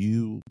when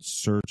you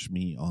search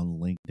me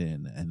on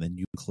LinkedIn and then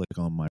you click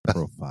on my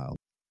profile.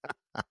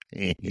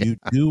 You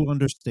do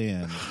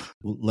understand.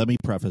 Let me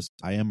preface.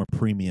 I am a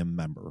premium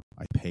member.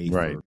 I pay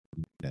for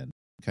LinkedIn.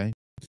 Okay.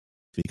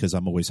 Because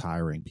I'm always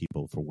hiring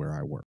people for where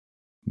I work.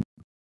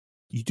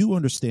 You do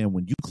understand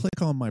when you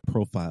click on my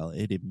profile,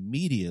 it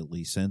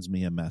immediately sends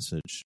me a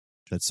message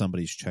that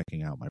somebody's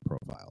checking out my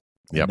profile.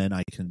 Yep. And then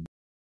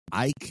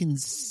I can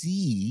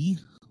see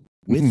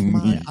with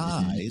my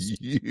eyes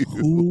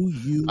who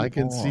you are. I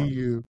can see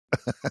you.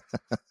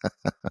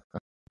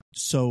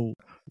 So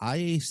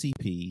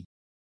IACP,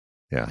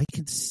 I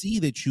can see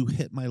that you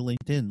hit my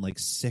LinkedIn like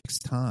 6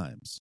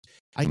 times.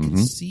 I can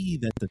see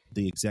that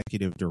the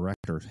executive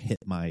director hit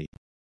my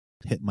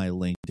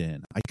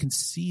LinkedIn. I can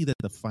see that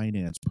the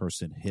finance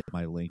person hit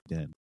my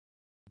LinkedIn.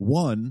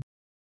 One,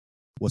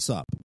 what's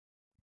up?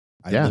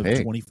 I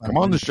live 25 come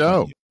on the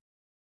show.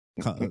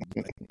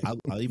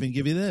 I'll even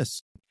give you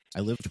this. I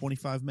live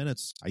 25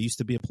 minutes. I used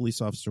to be a police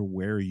officer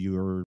where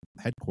your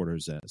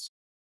headquarters is.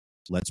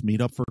 Let's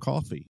meet up for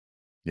coffee.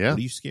 Yeah. What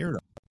are you scared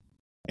of?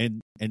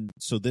 And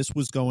so this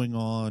was going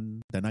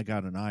on. Then I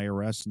got an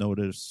IRS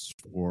notice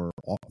for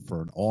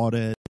an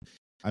audit.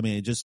 I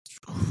mean, just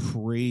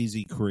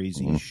crazy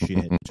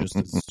shit. Just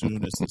as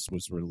soon as this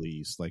was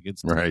released, like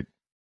it's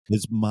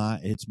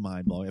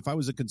mind blowing. If I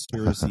was a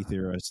conspiracy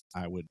theorist,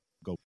 I would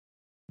go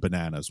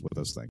bananas with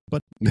this thing.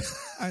 But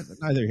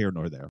neither here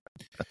nor there.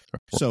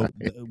 So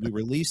we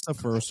released the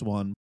first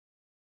one,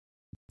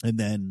 and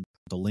then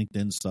the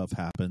LinkedIn stuff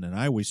happened, and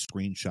I always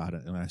screenshot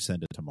it and I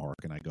send it to Mark,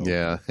 and I go,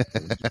 "Yeah,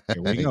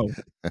 here we go."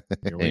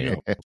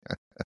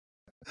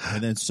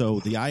 And then so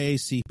the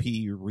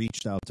IACP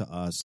reached out to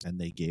us and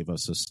they gave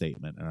us a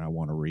statement, and I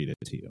want to read it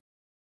to you.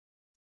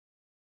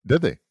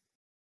 Did they?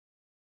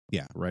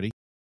 Yeah, ready?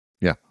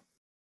 Yeah.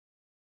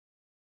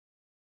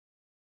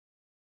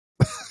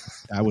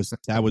 That was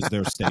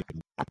their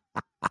statement.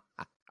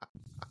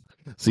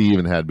 So you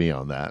even had me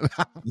on that.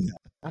 Yeah.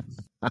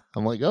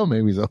 I'm like, oh,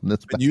 maybe he's on this.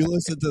 When you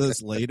listen to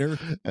this later,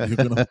 you're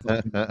gonna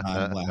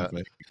I'm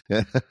laughing.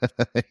 Yeah,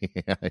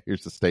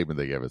 here's the statement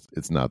they gave us.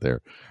 It's not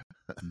there.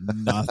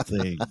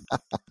 Nothing.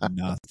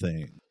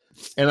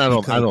 And I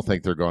don't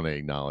think they're going to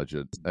acknowledge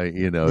it.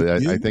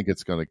 I think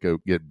it's going to go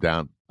get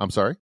down. I'm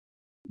sorry.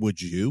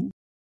 Would you?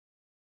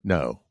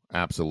 No,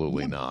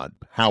 absolutely not.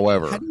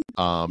 However,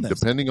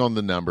 depending on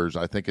the numbers,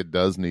 I think it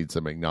does need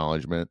some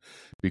acknowledgement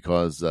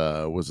because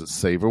was it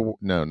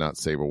not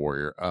Save a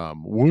Warrior,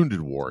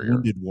 Wounded Warrior.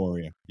 Wounded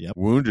Warrior. Yep.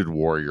 Wounded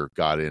Warrior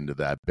got into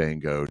that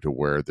bingo to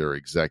where their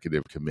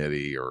executive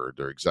committee or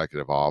their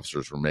executive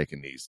officers were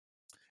making these,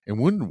 and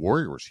Wounded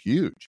Warrior was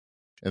huge.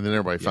 And then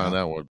everybody found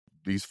out, well,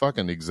 these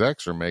fucking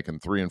execs are making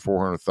 $300,000 and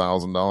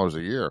 $400,000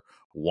 a year.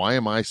 Why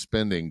am I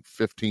spending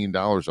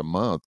 $15 a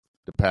month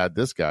to pad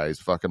this guy's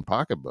fucking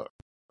pocketbook?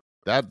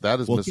 That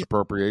is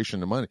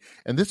misappropriation of money.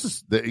 And this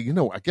is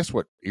I guess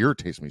what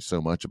irritates me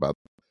so much about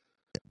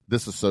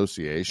this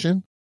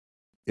association,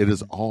 it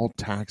is all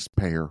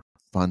taxpayer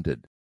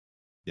funded.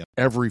 Yep.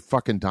 Every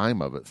fucking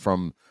dime of it,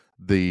 from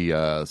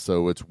the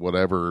so it's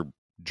whatever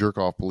jerk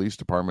off police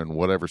department in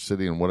whatever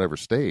city and whatever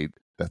state,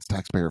 that's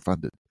taxpayer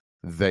funded.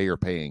 They are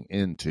paying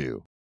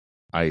into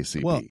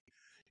IACP. Well,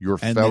 your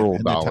federal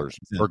dollars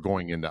are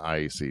going into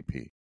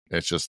IACP.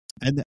 It's just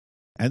and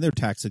they're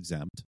tax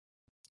exempt.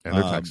 And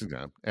they're tax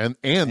exempt. And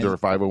they're a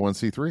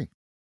 501c3.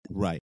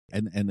 Right.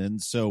 And then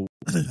so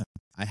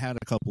I had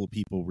a couple of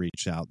people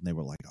reach out and they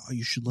were like, "Oh,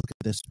 you should look at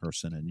this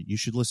person and you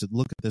should look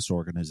at this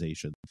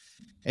organization."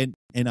 And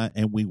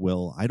we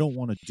will. I don't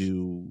want to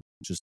do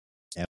just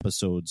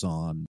episodes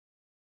on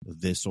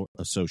this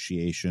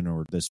association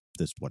or this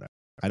whatever.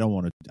 I don't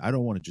want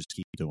to just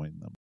keep doing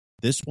them.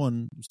 This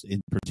one in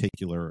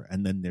particular,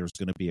 and then there's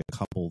going to be a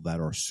couple that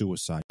are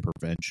suicide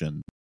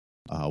prevention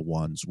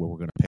ones where we're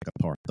going to pick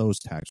apart those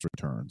tax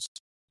returns.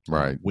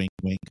 Right. Wink,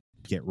 wink.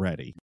 Get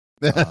ready.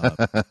 But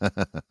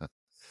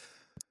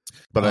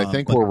I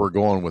think where we're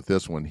going with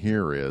this one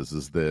here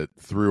is that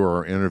through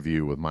our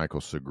interview with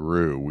Michael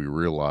Segru, we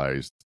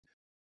realized,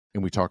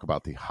 and we talk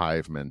about the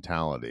hive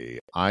mentality.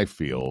 I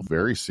feel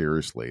very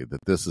seriously that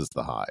this is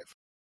the hive.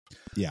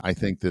 Yeah. I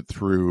think that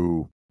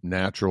through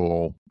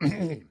natural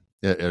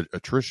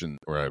attrition,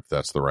 or if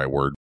that's the right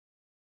word,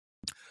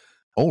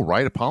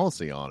 write a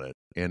policy on it.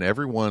 And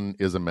everyone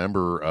is a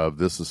member of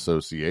this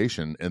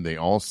association and they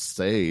all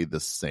say the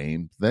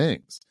same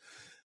things.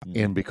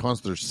 And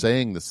because they're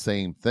saying the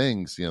same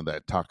things,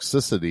 that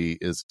toxicity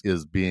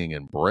is being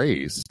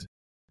embraced.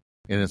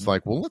 And it's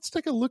like, well, let's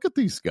take a look at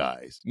these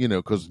guys,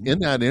 because in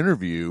that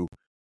interview,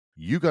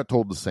 you got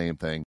told the same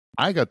thing.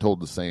 I got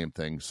told the same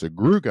thing.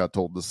 Segru got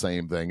told the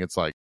same thing. It's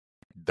like,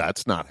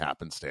 that's not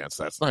happenstance.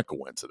 That's not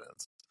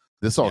coincidence.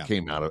 This all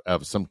came out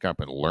of some kind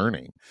of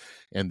learning.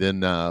 And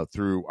then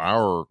through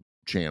our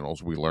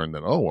channels, we learned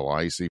that,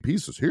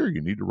 IACP says, here,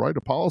 you need to write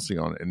a policy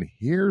on it. And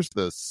here's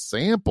the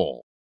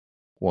sample.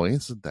 Well,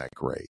 isn't that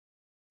great?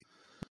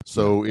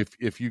 So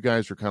if you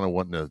guys are kind of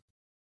wanting to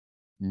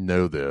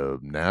know the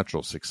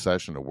natural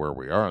succession of where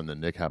we are, and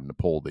then Nick happened to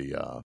pull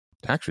the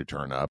tax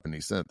return up and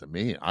he sent it to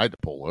me, I had to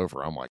pull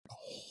over. I'm like,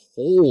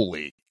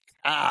 holy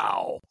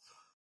cow,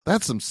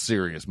 that's some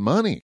serious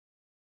money.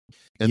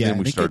 And then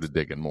we started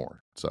digging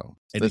more. So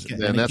that's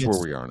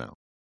where we are now.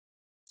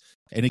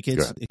 And it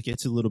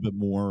gets a little bit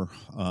more,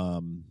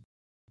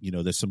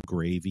 there's some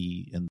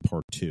gravy in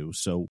part two.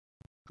 So,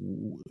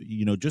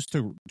 just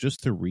to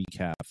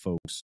recap,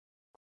 folks,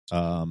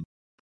 the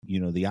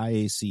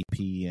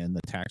IACP and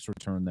the tax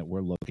return that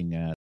we're looking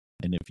at,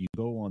 and if you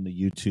go on the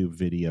YouTube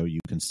video, you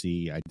can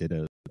see I did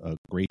a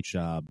great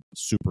job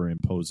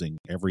superimposing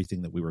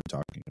everything that we were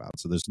talking about.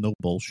 So there's no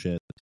bullshit.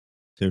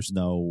 There's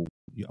no,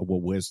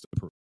 where's the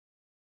proof?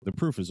 The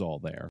proof is all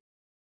there.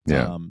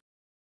 Yeah.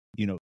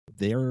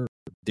 They're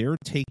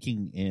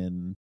taking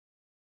in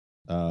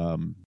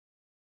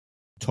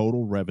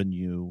total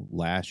revenue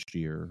last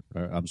year.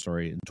 In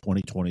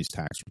 2020's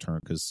tax return,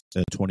 because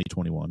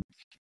 2021,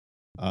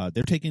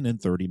 they're taking in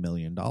 $30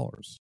 million.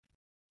 $30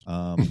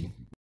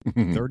 That's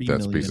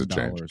million. A piece of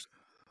change.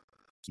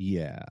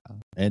 Yeah,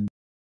 and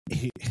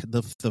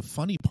the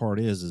funny part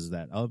is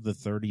that of the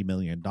 $30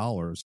 million,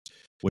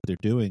 what they're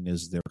doing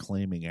is they're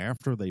claiming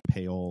after they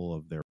pay all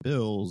of their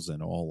bills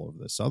and all of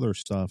this other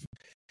stuff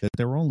that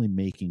they're only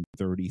making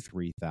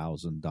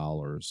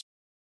 $33,000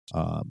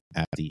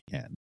 at the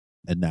end,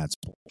 and that's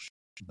bullshit.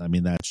 I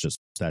mean, that's just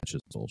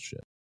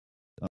bullshit.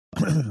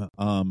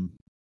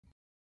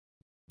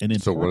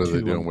 And so what are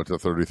they doing with the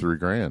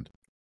 $33,000?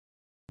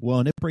 Well,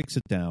 and it breaks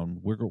it down.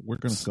 We're going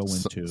to go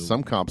into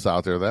some cops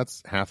out there.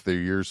 That's half their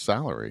year's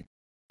salary.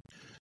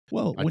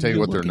 Well, I tell you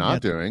what they're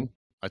not doing.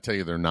 I tell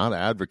you, they're not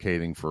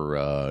advocating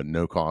for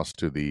no cost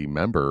to the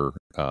member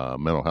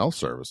mental health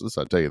services.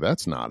 I tell you,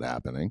 that's not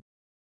happening.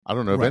 I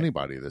don't know of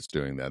anybody that's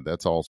doing that.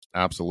 That's all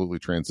absolutely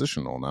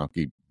transitional. And I'll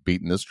keep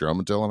beating this drum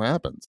until it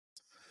happens.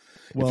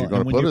 If you're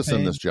going to put us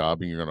in this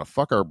job and you're going to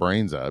fuck our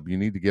brains up, you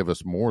need to give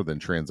us more than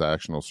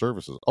transactional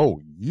services. Oh,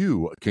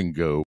 you can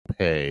go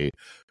pay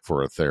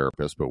for a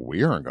therapist, but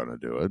we aren't going to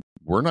do it.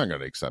 We're not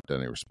going to accept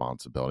any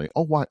responsibility.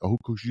 Oh, why? Oh,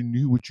 because you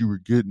knew what you were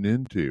getting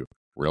into.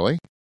 Really?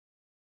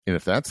 And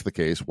if that's the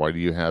case, why do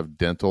you have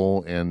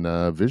dental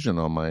and vision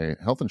on my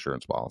health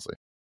insurance policy?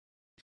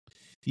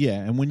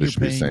 Yeah, and when you're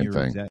paying your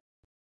thing.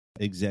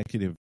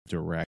 Executive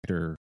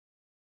director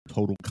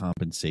total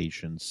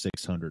compensation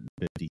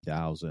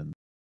 $650,000,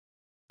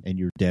 and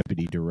your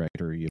deputy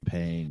director you're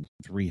paying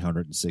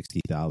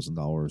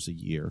 $360,000 a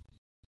year.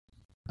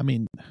 I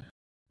mean,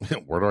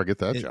 where do I get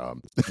that job?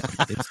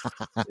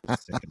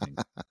 It's sickening.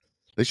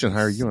 They should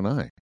hire you and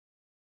I.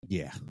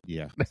 Yeah.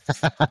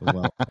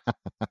 Well,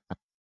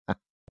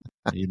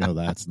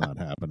 that's not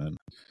happening.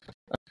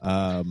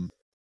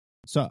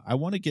 So I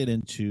want to get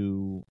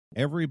into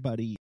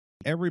everybody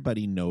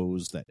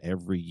knows that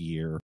every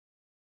year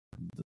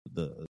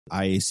the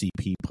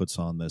IACP puts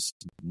on this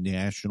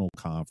international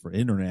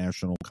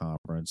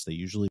conference. They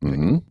usually pick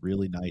a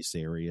really nice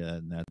area,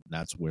 and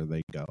that's where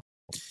they go.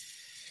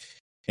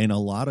 And a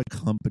lot of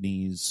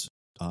companies,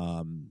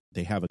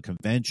 they have a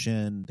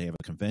convention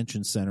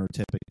center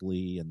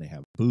typically, and they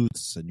have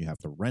booths, and you have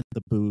to rent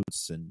the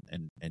booths, and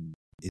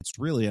it's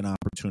really an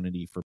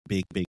opportunity for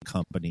big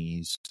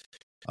companies,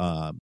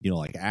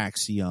 like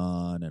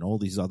Axion and all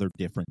these other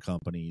different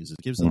companies. It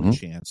gives them a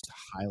chance to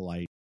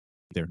highlight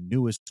their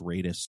newest,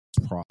 greatest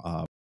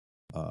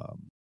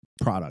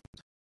product.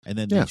 And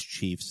then these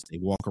chiefs, they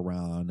walk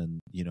around and,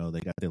 they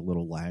got their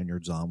little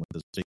lanyards on with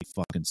this big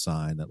fucking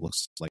sign that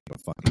looks like a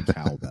fucking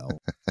cowbell.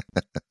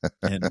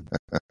 And,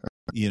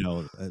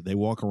 they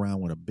walk around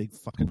with a big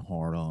fucking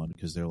heart on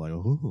because they're like,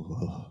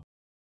 oh,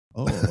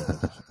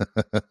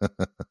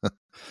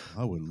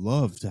 I would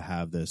love to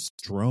have this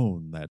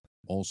drone that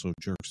also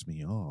jerks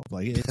me off.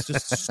 Like, it's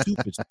just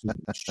stupid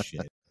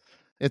shit.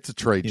 It's a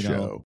trade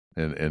show,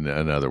 in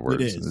other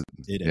words. It is.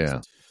 Yeah.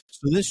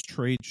 So this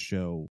trade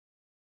show,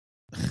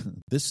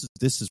 this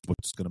is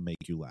what's going to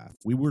make you laugh.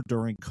 We were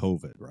during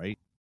COVID, right?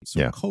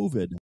 So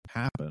COVID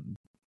happened,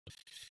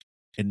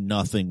 and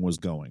nothing was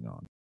going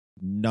on.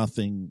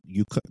 Nothing.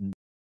 You couldn't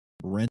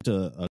rent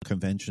a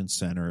convention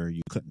center.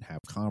 You couldn't have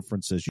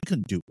conferences. You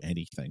couldn't do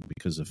anything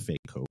because of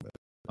fake COVID.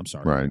 I'm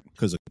sorry, right?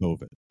 Because of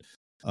COVID.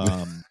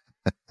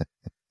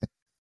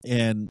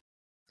 And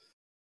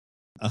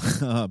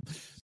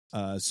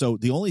so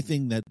the only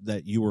thing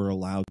that you were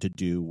allowed to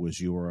do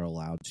was you were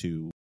allowed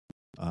to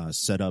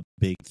set up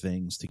big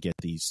things to get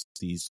these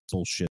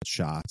bullshit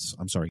shots.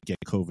 I'm sorry, get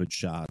COVID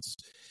shots.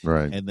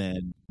 Right. And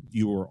then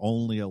you were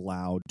only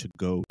allowed to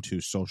go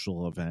to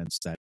social events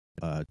that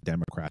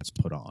Democrats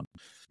put on.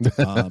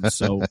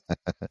 So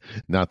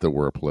not that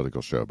we're a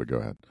political show, but go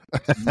ahead.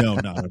 No,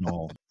 not at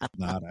all.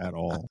 Not at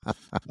all.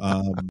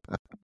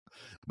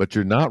 But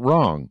you're not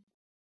wrong.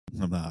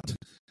 I'm not.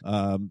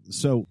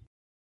 So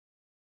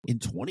in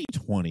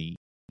 2020,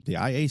 the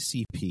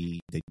IACP,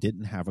 they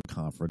didn't have a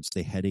conference.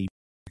 They had a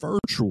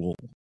virtual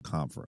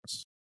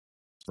conference.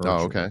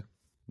 Oh, okay.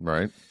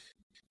 Right.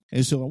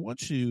 And so I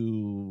want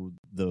you,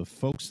 the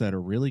folks that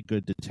are really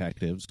good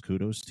detectives,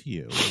 kudos to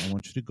you. I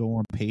want you to go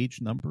on page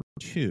number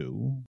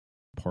 2,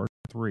 part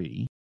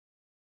 3,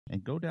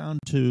 and go down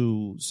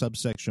to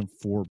subsection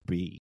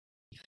 4B.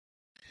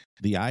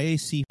 The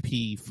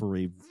IACP for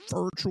a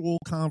virtual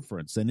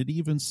conference, and it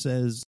even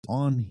says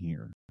on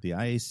here, the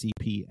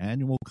IACP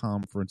annual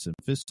conference in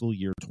fiscal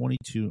year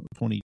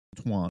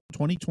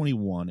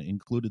 2021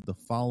 included the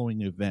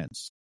following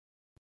events: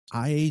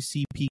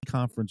 IACP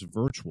conference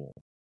virtual,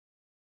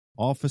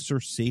 Officer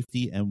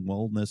Safety and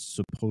Wellness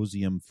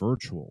Symposium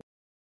virtual,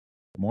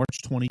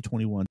 March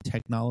 2021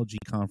 Technology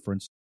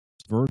Conference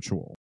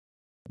virtual,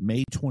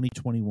 May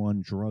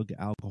 2021 Drug,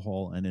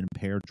 Alcohol, and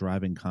Impaired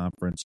Driving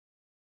Conference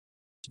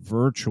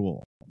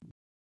virtual.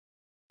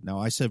 Now,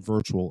 I said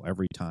virtual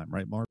every time,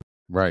 right, Mark?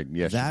 Right,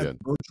 yes, that you did.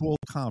 Virtual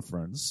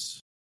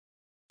conference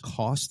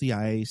cost the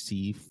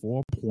IAC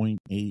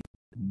 $4.8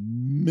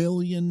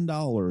 million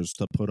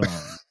to put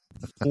on.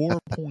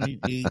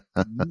 $4.8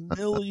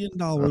 million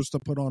to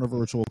put on a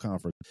virtual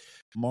conference.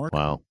 Mark,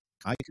 wow.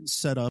 I can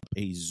set up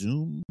a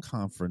Zoom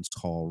conference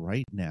call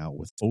right now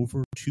with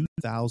over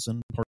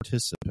 2,000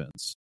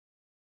 participants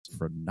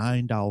for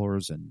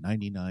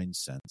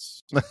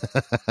 $9.99.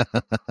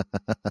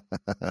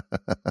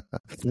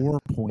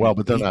 Well,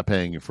 but they're not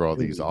paying you for all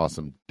these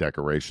awesome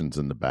decorations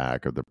in the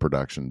back of the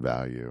production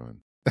value.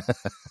 And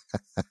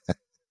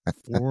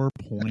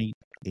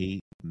 $4.8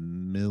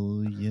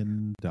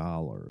 million.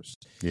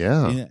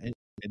 Yeah. And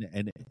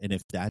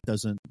if that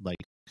doesn't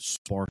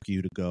spark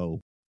you to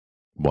go,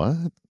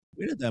 what?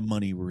 Where did that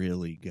money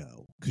really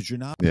go? Because you're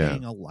not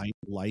paying a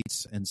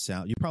lights and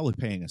sound. You're probably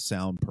paying a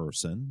sound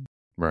person.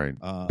 Right.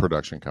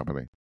 Production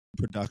company,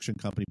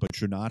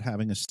 but you're not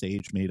having a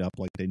stage made up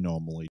like they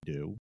normally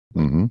do.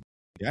 Mm-hmm.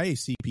 The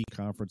IACP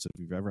conference, if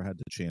you've ever had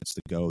the chance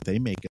to go, they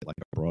make it like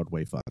a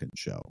Broadway fucking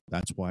show.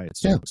 That's why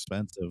it's so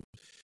expensive.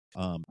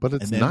 But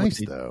it's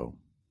nice, though.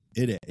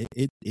 It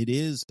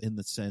is in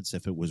the sense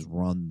if it was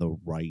run the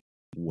right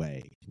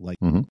way.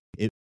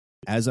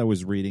 as I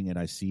was reading it,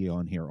 I see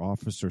on here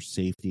Officer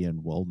Safety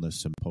and Wellness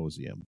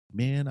Symposium.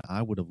 Man,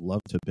 I would have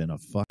loved to have been a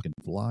fucking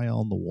fly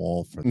on the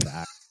wall for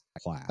that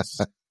class.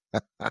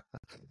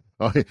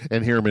 Oh,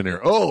 and hear them in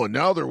there. Oh, and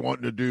now they're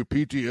wanting to do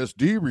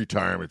PTSD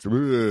retirements.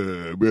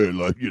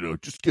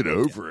 Like, just get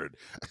over it.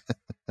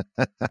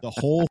 The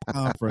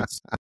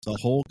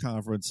whole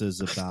conference is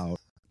about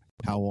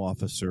how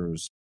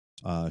officers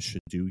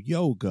should do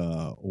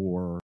yoga,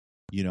 or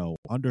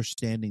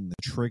understanding the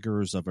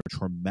triggers of a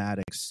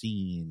traumatic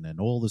scene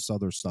and all this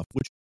other stuff,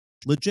 which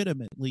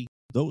legitimately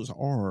there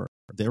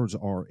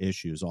are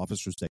issues.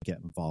 Officers that get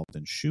involved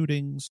in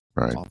shootings,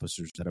 right.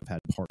 Officers that have had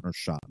partners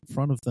shot in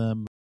front of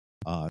them,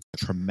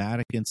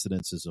 traumatic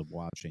incidences of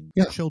watching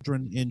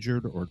children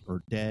injured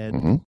or dead,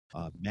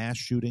 mass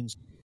shootings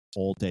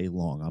all day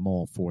long. I'm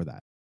all for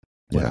that.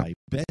 But I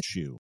bet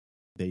you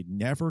they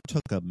never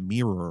took a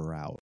mirror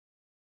out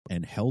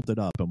and held it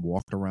up and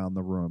walked around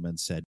the room and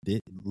said,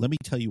 let me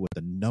tell you what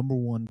the number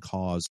one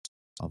cause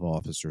of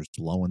officers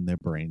blowing their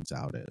brains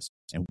out is.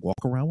 And walk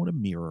around with a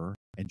mirror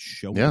and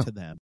show it to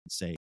them and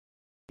say,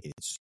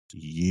 it's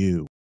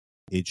you.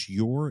 It's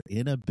your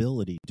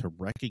inability to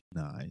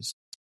recognize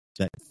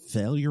that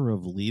failure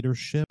of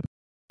leadership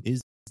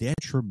is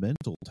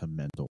detrimental to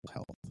mental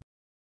health.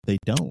 They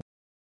don't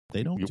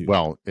do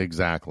well,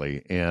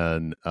 exactly.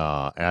 And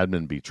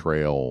admin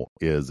betrayal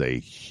is a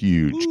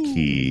huge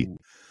key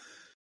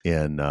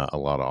in a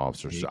lot of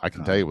officers. I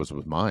can tell you it was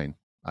with mine.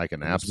 I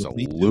can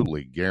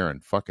absolutely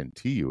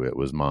guarantee you it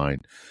was mine.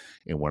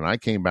 And when I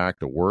came back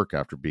to work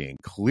after being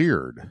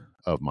cleared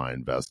of my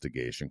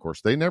investigation, of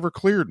course, they never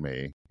cleared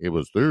me. It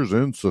was, there's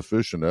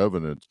insufficient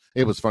evidence.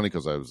 It was funny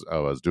because I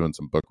was doing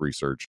some book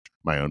research,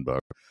 my own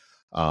book,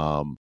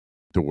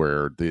 to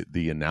where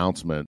the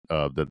announcement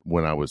that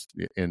when I was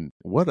in,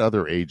 what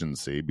other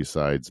agency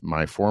besides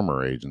my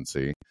former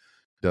agency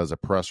does a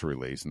press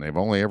release, and they've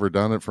only ever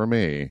done it for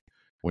me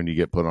when you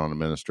get put on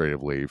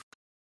administrative leave.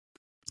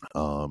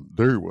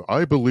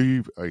 I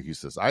believe, he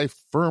says, I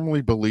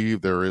firmly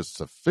believe there is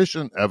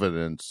sufficient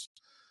evidence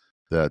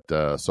that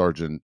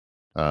Sergeant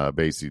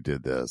Basie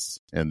did this.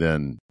 And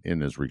then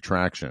in his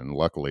retraction,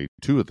 luckily,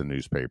 2 of the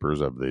newspapers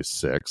of the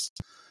 6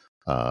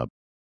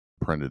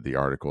 printed the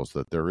articles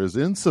that there is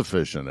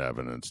insufficient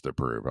evidence to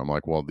prove. I'm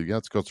like, well,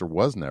 that's because there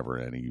was never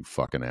any, you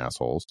fucking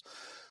assholes.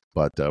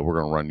 But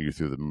we're going to run you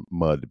through the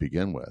mud to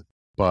begin with.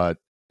 But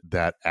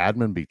that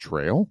admin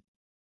betrayal,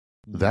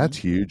 that's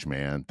huge,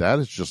 man. That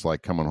is just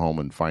like coming home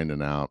and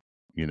finding out,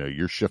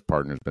 your shift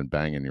partner's been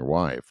banging your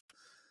wife.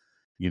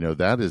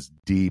 That is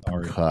deep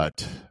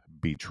cut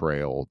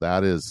betrayal.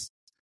 That is,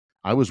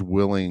 I was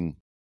willing,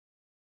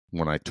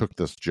 when I took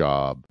this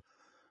job,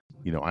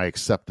 I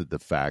accepted the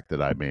fact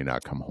that I may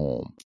not come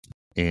home,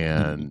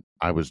 and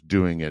I was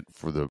doing it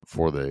for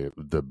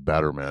the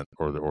betterment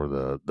or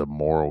the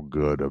moral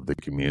good of the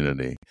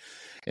community.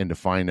 And to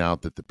find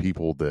out that the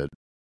people that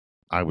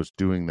I was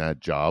doing that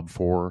job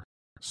for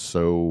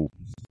so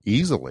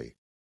easily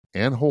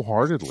and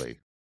wholeheartedly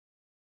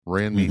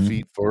ran me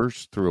feet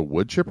first through a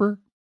wood chipper.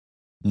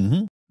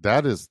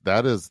 That is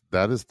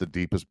the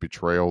deepest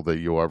betrayal that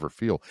you'll ever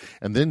feel.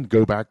 And then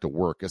go back to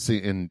work.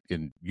 See, and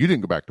you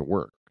didn't go back to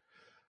work.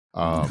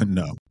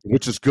 No,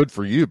 which is good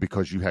for you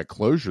because you had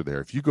closure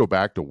there. If you go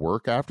back to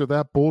work after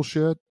that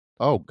bullshit,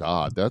 oh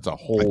God, that's a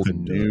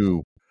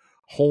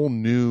whole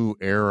new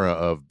era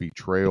of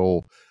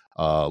betrayal,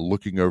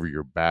 looking over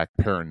your back,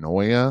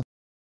 paranoia.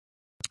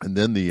 And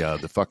then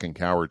the fucking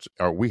cowards,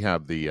 we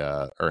have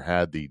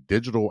had the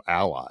digital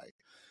ally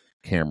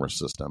camera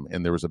system,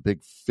 and there was a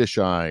big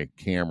fisheye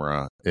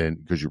camera,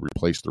 and because you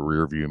replaced the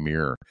rear view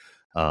mirror,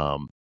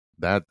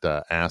 that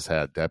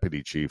asshat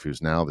deputy chief,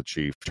 who's now the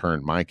chief,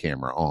 turned my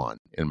camera on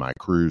in my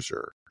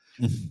cruiser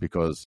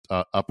because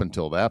up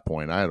until that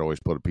point, I had always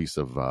put a piece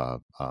of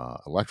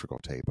electrical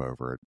tape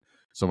over it.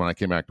 So when I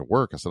came back to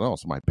work, I said, oh,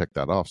 somebody picked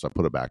that off. So I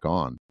put it back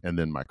on. And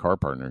then my car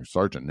partner,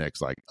 Sergeant Nick's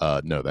like,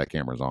 no, that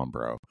camera's on,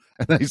 bro.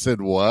 And I said,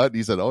 what?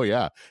 He said, oh,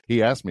 yeah.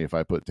 He asked me if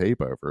I put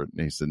tape over it.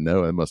 And he said,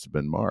 no, it must have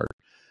been Mark.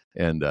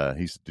 And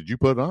he said, did you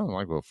put it on? I'm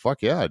like, well,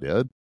 fuck yeah, I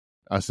did.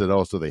 I said,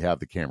 oh, so they have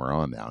the camera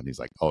on now. And he's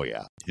like, oh,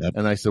 yeah. Yep.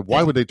 And I said,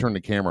 why would they turn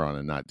the camera on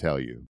and not tell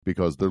you?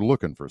 Because they're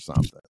looking for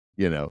something.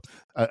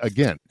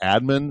 Again,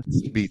 admin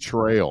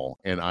betrayal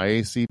and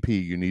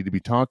IACP, you need to be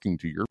talking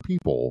to your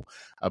people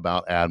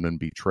about admin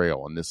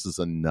betrayal. And this is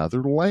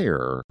another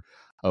layer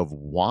of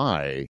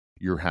why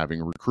you're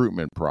having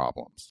recruitment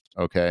problems.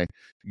 Okay.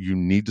 You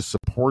need to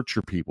support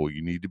your people.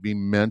 You need to be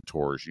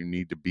mentors. You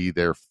need to be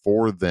there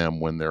for them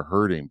when they're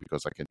hurting,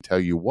 because I can tell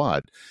you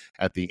what,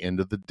 at the end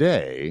of the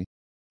day,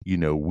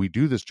 we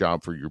do this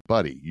job for your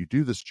buddy. You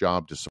do this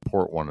job to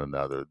support one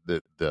another,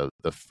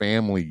 the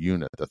family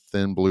unit, the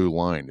thin blue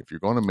line. If you're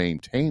going to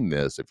maintain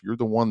this, if you're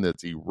the one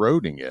that's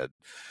eroding it,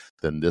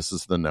 then this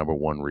is the number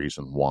one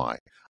reason why.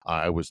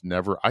 I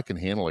can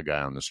handle a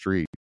guy on the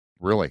street,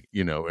 really,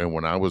 and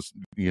when I was,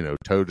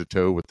 toe to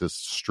toe with this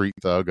street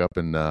thug up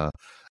in, at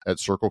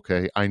Circle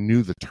K, I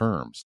knew the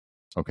terms.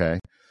 Okay.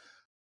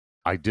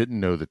 I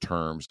didn't know the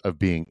terms of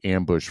being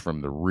ambushed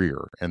from the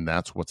rear, and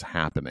that's what's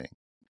happening.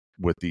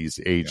 with these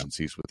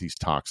agencies, with these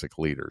toxic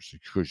leaders,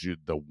 because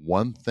the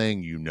one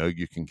thing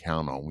you can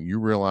count on when you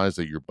realize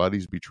that your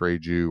buddies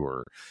betrayed you,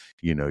 or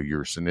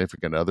your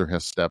significant other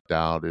has stepped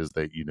out, is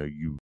that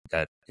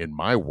in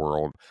my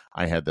world,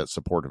 I had that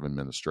supportive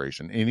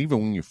administration. And even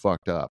when you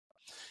fucked up,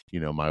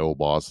 my old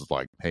boss is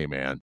like, hey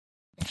man,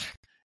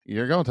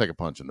 you're going to take a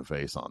punch in the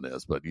face on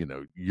this, but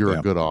you're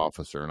a good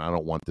officer, and I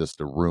don't want this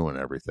to ruin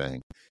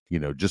everything.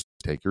 Just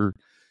take your,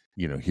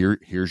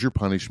 here's your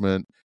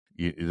punishment.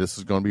 This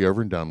is going to be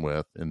over and done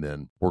with, and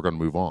then we're going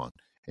to move on.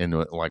 And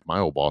like my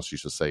old boss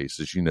used to say, he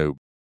says, you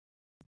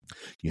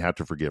have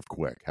to forgive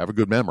quick, have a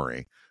good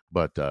memory,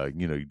 but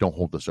you don't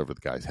hold this over the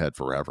guy's head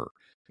forever.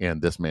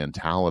 And this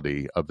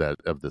mentality of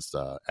this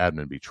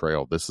admin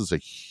betrayal, this is a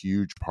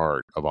huge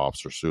part of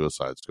officer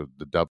suicides. So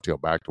to dovetail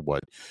back to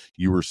what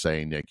you were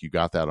saying, Nick, you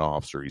got that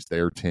officer, he's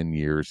there 10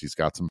 years, he's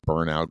got some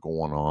burnout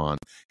going on,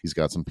 he's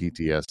got some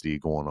PTSD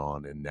going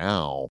on, and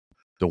now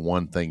the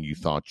one thing you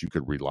thought you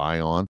could rely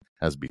on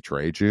has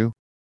betrayed you.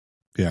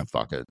 Yeah,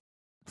 fuck it.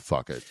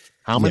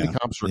 How many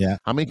cops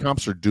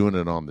are doing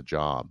it on the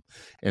job?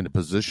 And the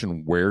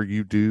position where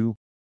you do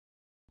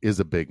is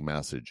a big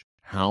message.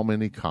 How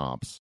many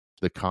cops?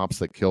 The cops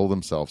that kill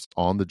themselves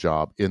on the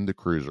job, in the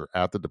cruiser,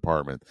 at the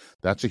department,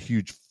 that's a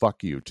huge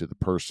fuck you to the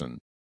person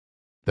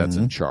that's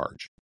in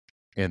charge.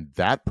 And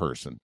that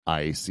person,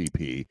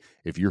 IACP,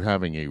 if you're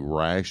having a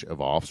rash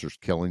of officers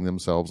killing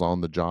themselves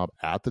on the job,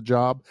 at the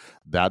job,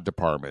 that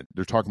department,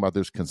 they're talking about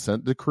those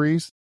consent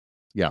decrees.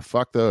 Yeah,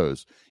 fuck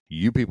those.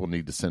 You people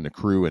need to send a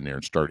crew in there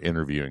and start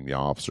interviewing the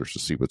officers to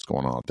see what's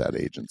going on at that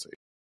agency.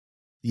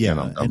 Yeah, and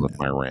I'm done with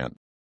my rant.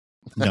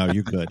 No,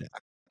 you're good.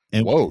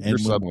 You're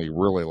suddenly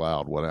really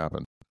loud. What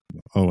happened?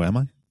 Oh, am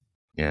I?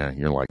 Yeah,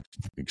 you're like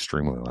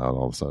extremely loud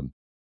all of a sudden.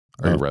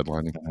 Are you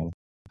redlining?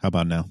 How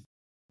about now?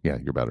 Yeah,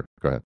 you're better.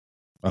 Go ahead.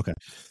 Okay.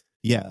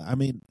 Yeah, I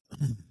mean,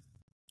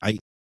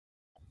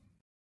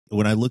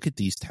 when I look at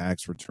these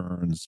tax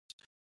returns,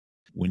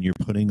 when you're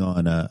putting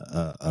on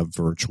a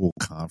virtual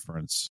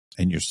conference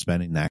and you're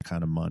spending that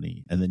kind of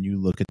money, and then you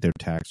look at their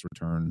tax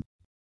return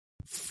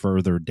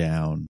further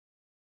down,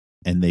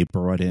 and they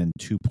brought in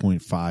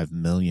 $2.5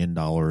 million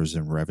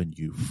in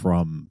revenue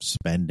from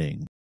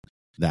spending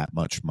that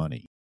much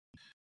money.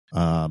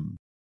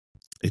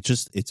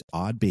 It's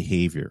odd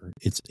behavior.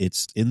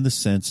 It's in the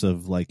sense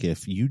of, like,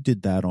 if you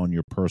did that on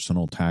your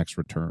personal tax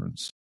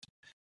returns,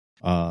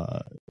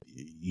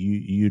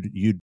 you'd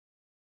be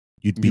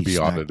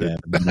audited.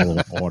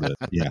 Audit.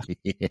 Yeah.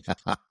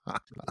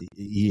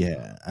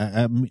 Yeah.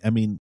 I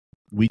mean,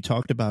 we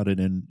talked about it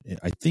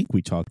I think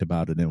we talked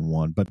about it in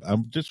one, but I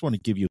just want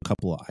to give you a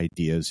couple of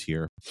ideas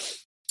here.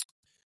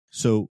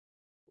 So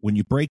when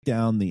you break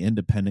down the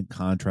independent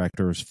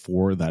contractors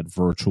for that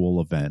virtual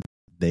event,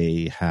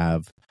 they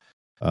have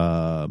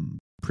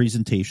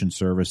presentation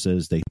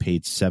services. They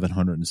paid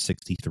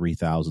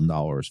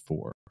 $763,000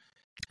 for.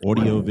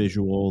 Audio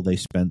visual, they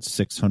spent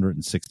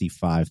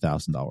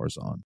 $665,000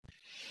 on.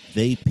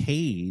 They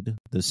paid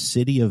the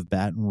City of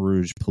Baton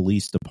Rouge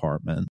Police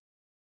Department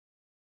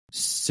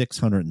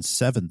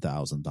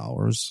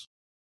 $607,000.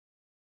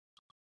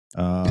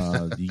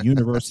 The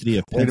University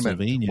of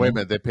Pennsylvania. Wait a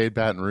minute. They paid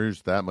Baton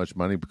Rouge that much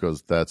money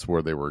because that's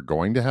where they were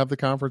going to have the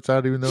conference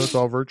at, even though it's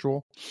all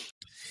virtual?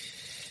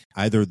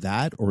 Either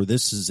that, or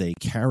this is a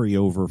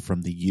carryover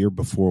from the year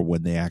before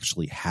when they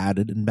actually had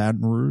it in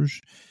Baton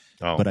Rouge.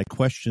 Oh. But I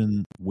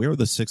question where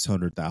the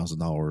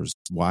 $600,000,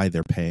 why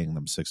they're paying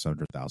them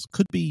 $600,000.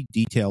 Could be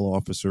detail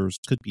officers,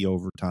 could be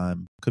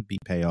overtime, could be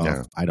payoff.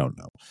 Yeah. I don't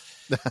know.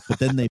 But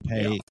then they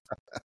pay.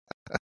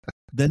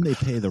 Then they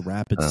pay the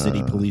Rapid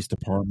City Police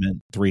Department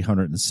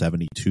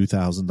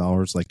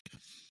 $372,000. Like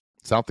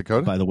South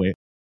Dakota. By the way,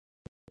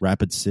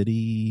 Rapid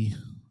City,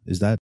 is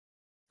that?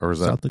 Or is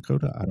that South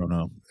Dakota? I don't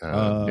know.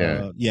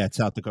 Yeah, it's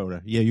South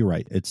Dakota. Yeah, you're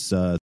right. It's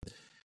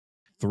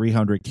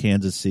 300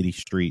 Kansas City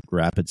Street,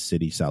 Rapid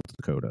City, South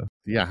Dakota.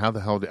 Yeah, how the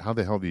hell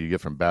do you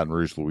get from Baton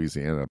Rouge,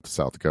 Louisiana, to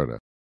South Dakota?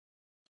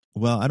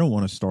 Well, I don't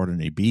want to start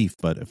any beef,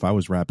 but if I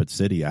was Rapid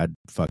City, I'd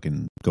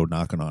fucking go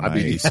knocking on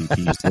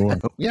IACP's door.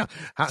 Yeah.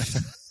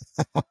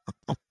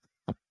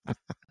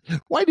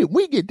 Why did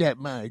we get that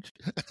much?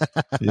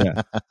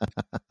 Yeah.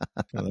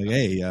 Like,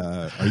 hey,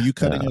 are you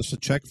cutting us a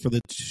check for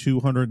the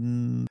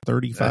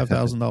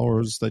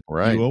 $235,000 that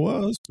you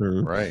owe us?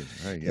 Or? Right.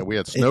 Yeah, we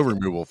had snow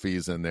removal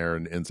fees in there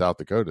in South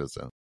Dakota.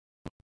 So.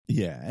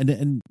 Yeah,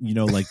 and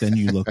like then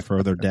you look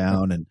further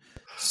down, and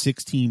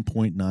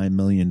 $16.9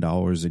 million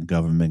in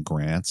government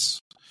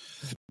grants.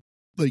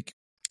 Like,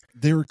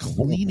 they're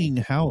cleaning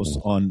house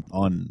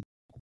on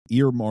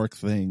earmark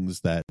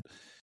things that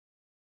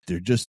they're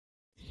just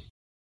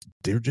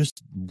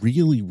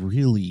really,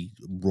 really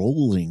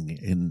rolling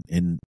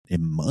in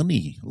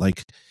money.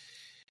 Like,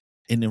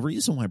 and the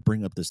reason why I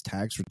bring up this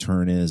tax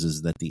return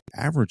is that the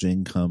average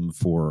income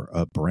for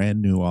a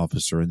brand new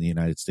officer in the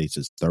United States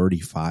is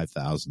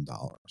 $35,000.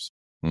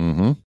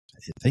 Mm-hmm.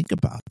 Think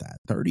about that,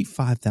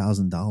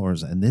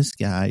 $35,000, and this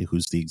guy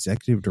who's the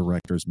executive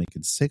director is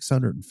making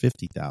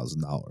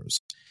 $650,000,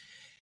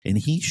 and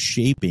he's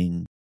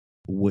shaping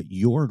what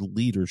your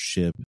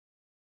leadership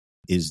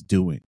is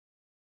doing.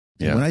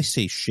 And Yeah. when I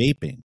say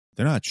shaping,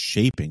 they're not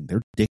shaping,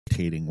 they're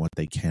dictating what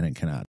they can and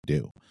cannot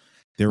do.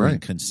 They're in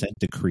Right. consent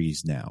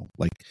decrees now.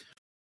 Like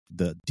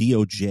the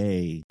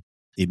DOJ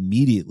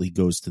immediately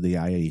goes to the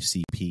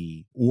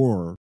IACP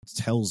or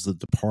tells the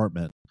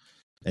department.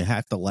 I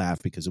have to laugh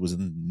because it was in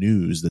the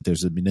news that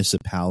there's a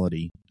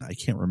municipality. I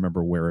can't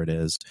remember where it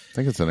is. I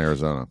think it's in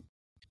Arizona.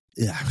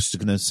 Yeah, I was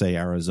going to say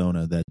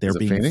Arizona, that they're Is it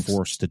being Phoenix?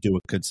 forced to do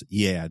a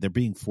they're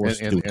being forced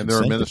to do a And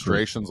their consent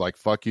administration's like,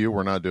 fuck you,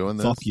 we're not doing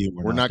this. Fuck you,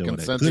 we're not doing it.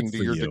 consenting Good to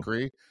for your you.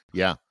 decree.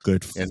 Yeah.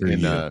 Good for And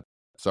you.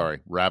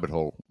 sorry, rabbit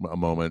hole a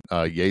moment.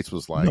 Yates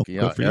was like, No,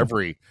 yeah, good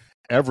for you.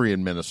 every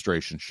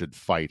administration should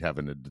fight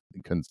having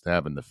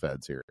the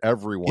feds here.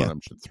 Every one of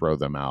them should throw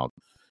them out.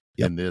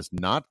 Yep. And this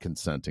not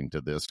consenting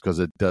to this, because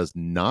it does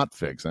not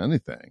fix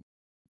anything.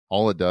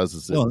 All it does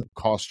is it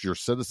costs your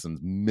citizens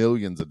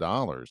millions of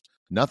dollars.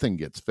 Nothing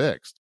gets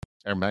fixed.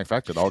 As a matter of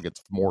fact, it all gets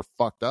more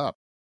fucked up.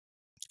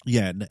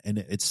 Yeah, and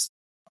it's,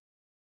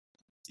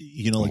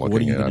 you know, like, I'm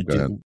what are you looking going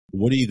it up. to do?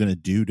 What are you going to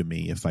do to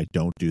me if I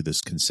don't do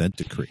this consent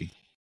decree?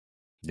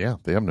 Yeah,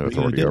 they have no What are you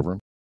gonna authority do? over them.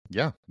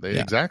 Yeah,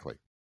 exactly.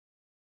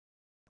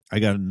 I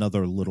got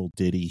another little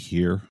ditty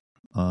here.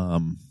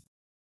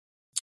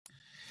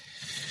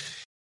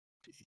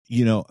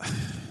 You know,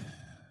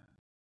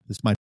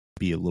 this might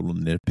be a little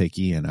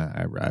nitpicky, and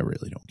I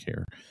really don't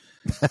care.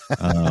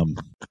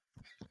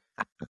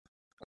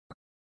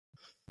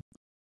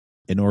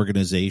 An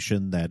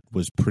organization that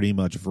was pretty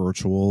much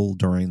virtual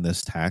during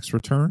this tax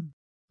return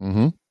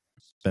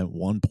spent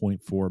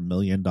 $1.4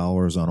 million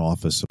on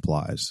office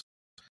supplies.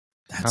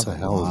 That's How the a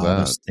hell is lot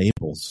that? of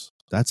staples.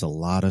 That's a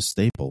lot of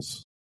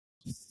staples.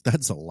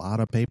 That's a lot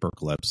of paper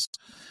clips.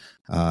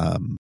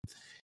 I'm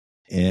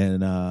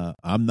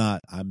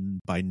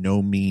by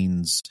no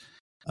means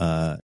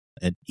an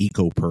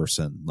eco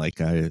person. Like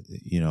I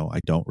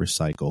don't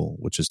recycle,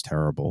 which is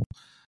terrible.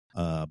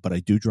 But I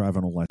do drive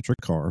an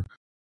electric car.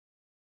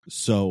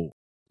 So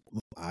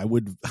I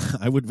would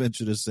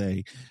venture to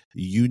say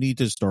you need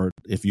to start,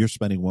 if you're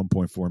spending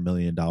 $1.4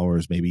 million,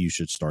 maybe you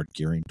should start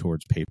gearing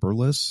towards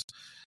paperless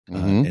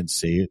and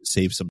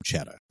save some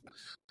cheddar.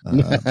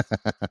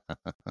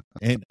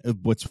 And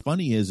what's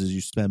funny is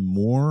you spend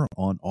more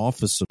on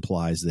office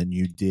supplies than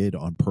you did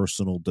on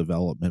personal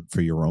development for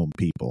your own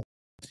people.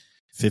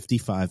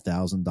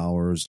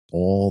 $55,000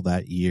 all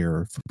that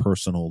year for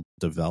professional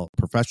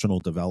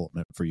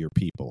development for your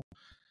people.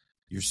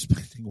 You're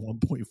spending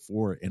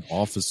 1.4 in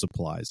office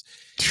supplies.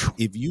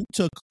 If you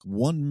took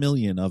 1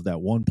 million of that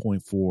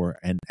 1.4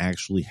 and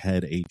actually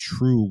had a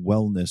true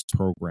wellness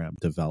program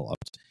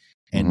developed,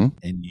 and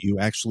you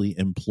actually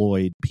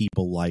employed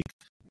people like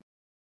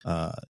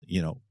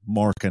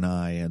Mark and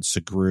I and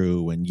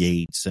Segru and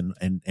Yates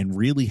and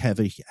really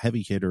heavy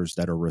hitters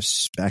that are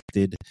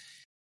respected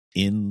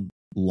in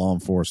law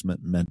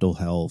enforcement, mental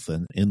health,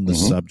 and in the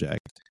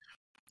subject,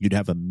 you'd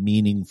have a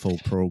meaningful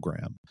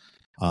program.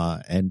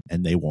 And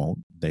they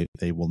won't.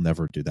 They will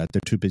never do that.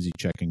 They're too busy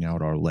checking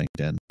out our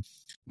LinkedIn.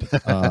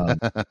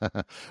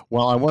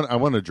 Well, I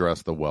want to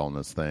address the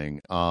wellness thing.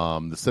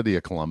 The city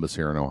of Columbus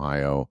here in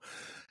Ohio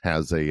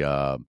has they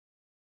have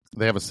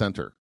a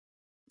center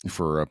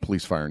for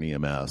police, fire,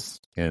 and EMS.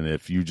 And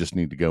if you just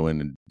need to go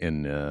in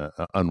and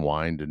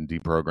unwind and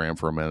deprogram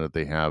for a minute,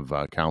 they have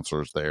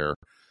counselors there.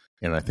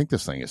 And I think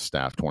this thing is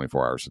staffed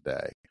 24 hours a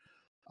day.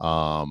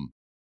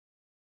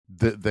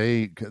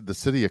 The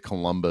city of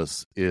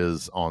Columbus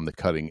is on the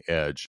cutting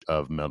edge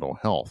of mental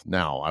health.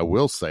 Now, I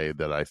will say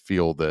that I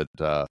feel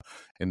that,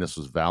 and this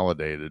was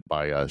validated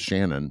by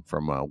Shannon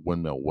from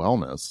Windmill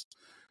Wellness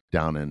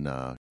down in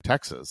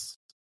Texas,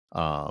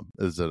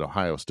 is that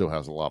Ohio still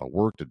has a lot of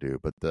work to do.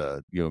 But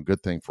the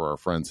good thing for our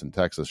friends in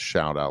Texas,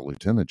 shout out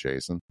Lieutenant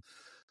Jason,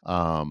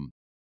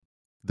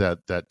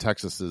 that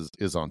Texas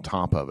is on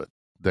top of it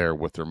there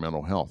with their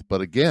mental health. But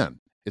again,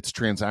 it's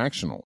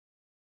transactional.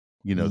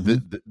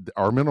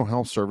 Our mental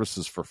health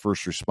services for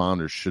first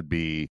responders should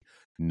be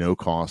no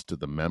cost to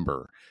the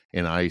member.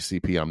 In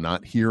IACP, I'm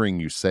not hearing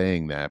you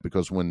saying that,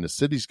 because when the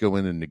cities go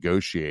in and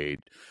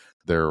negotiate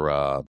their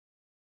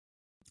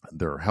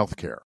health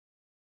care,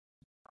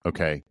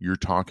 okay, you're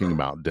talking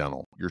about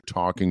dental, you're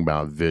talking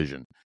about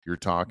vision, you're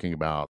talking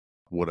about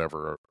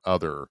whatever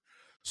other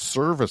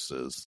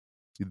services,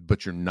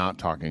 but you're not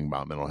talking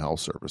about mental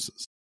health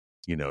services.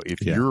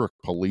 If you're a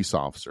police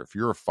officer, if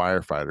you're a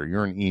firefighter,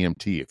 you're an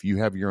EMT, if you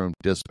have your own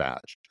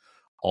dispatch,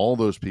 all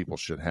those people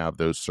should have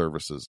those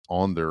services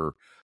on their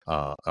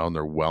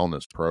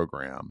wellness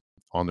program,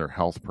 on their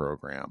health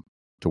program,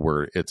 to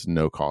where it's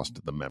no cost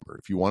to the member.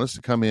 If you want us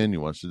to come in,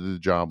 you want us to do the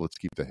job, let's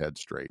keep the head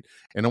straight.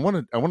 And I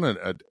want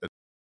to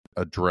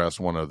address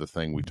one other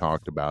thing we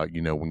talked about.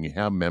 When you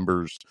have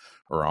members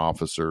or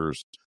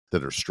officers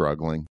that are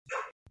struggling,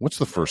 what's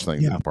the first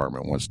thing the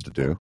department wants to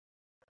do?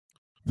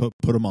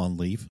 Put them on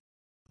leave.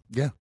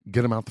 Yeah,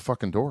 get them out the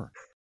fucking door.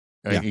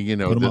 Yeah,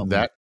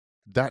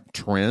 that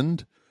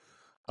trend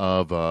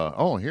of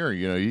here,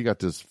 you got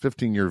this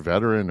 15-year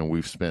veteran, and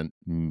we've spent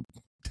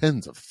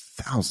tens of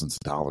thousands of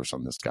dollars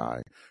on this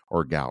guy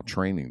or gal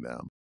training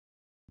them.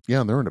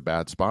 Yeah, they're in a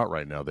bad spot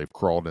right now. They've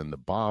crawled in the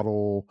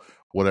bottle,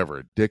 whatever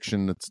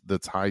addiction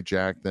that's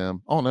hijacked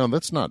them. Oh no,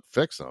 let's not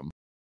fix them.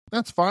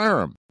 Let's fire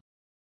them.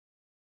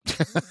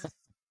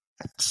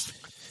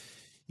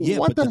 Yeah,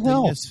 what but the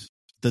hell?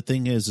 The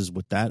thing is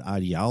what that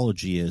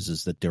ideology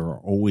is that there are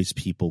always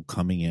people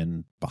coming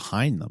in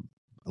behind them.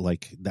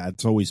 Like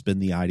that's always been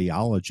the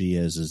ideology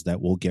is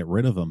that we'll get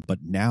rid of them. But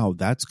now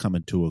that's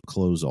coming to a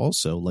close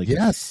also. Like,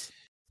 yes,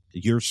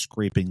 you're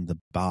scraping the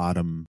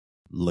bottom,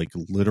 like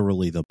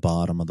literally the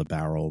bottom of the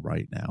barrel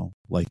right now.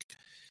 Like,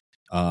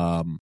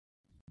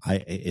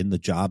 in the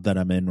job that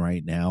I'm in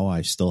right now,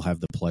 I still have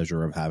the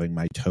pleasure of having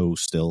my toe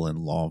still in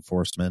law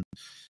enforcement.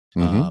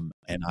 Mm-hmm.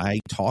 And I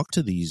talk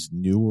to these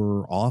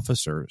newer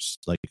officers,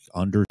 like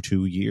under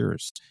 2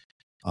 years.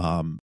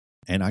 And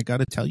I got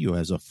to tell you,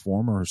 as a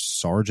former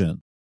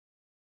sergeant,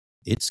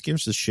 it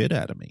scares the shit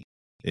out of me.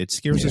 It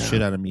scares the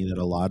shit out of me that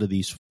a lot of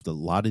these,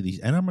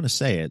 and I'm going to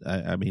say it.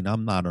 I mean,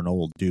 I'm not an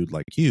old dude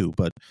like you,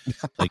 but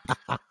like,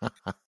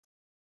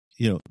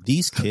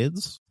 these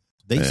kids,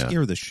 they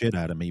scare the shit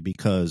out of me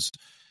because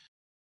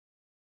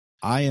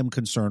I am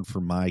concerned for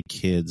my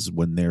kids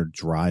when they're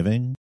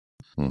driving.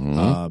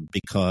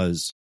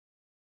 Because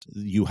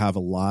you have a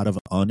lot of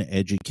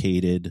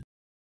uneducated,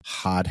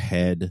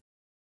 hothead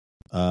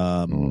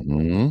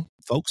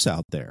folks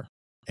out there.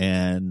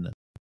 And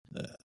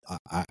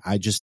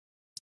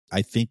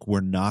I think we're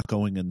not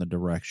going in the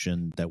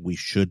direction that we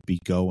should be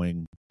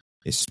going,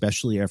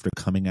 especially after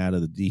coming out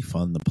of the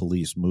defund the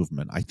police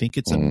movement. I think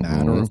it's a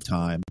matter of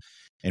time.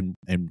 And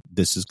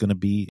this is going to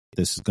be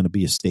a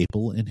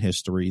staple in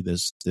history.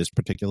 This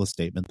particular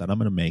statement that I'm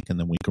going to make, and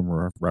then we can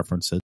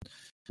reference it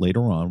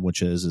later on,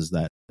 which is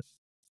that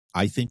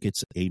I think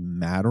it's a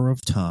matter of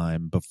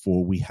time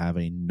before we have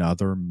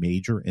another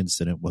major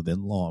incident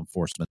within law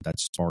enforcement that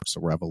sparks a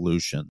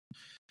revolution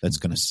that's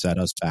going to set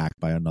us back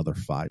by another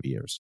 5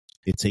 years.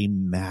 It's a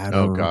matter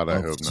of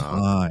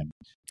time.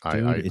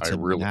 It's a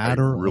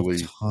matter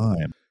of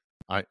time.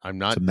 I'm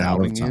not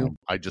doubting you.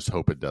 I just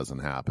hope it doesn't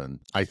happen.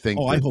 I think.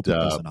 I hope it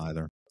doesn't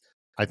either.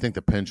 I think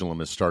the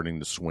pendulum is starting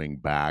to swing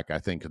back. I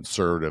think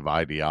conservative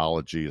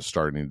ideology is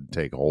starting to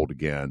take hold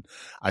again.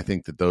 I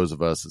think that those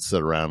of us that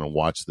sit around and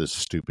watch this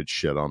stupid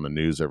shit on the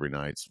news every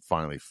night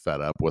finally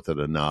fed up with it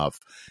enough.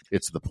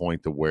 It's the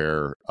point to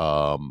where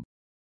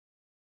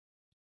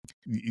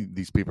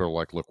these people are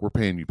like, look, we're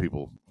paying you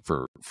people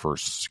for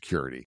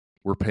security.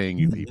 We're paying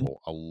you people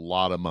a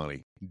lot of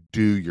money.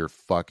 Do your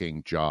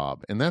fucking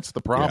job. And that's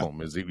the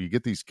problem is that you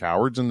get these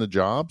cowards in the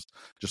jobs,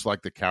 just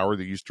like the coward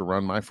that used to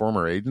run my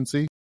former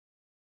agency.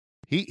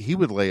 He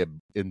would lay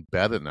in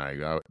bed at night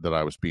that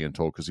I was being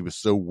told because he was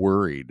so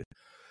worried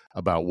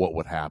about what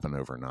would happen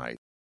overnight.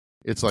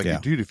 It's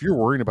like, dude, if you're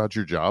worrying about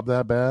your job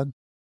that bad,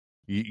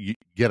 you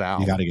get out.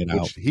 You got to get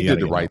out. He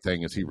did the right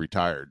thing as he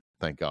retired.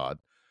 Thank God.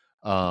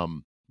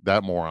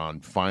 That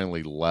moron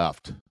finally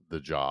left the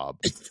job,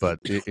 but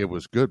it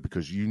was good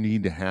because you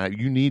need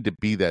to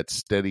be that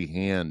steady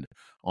hand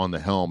on the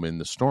helm in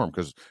the storm,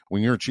 because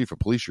when you're a chief of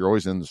police, you're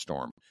always in the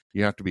storm.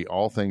 You have to be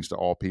all things to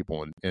all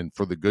people, and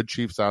for the good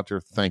chiefs out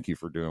there, thank you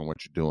for doing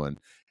what you're doing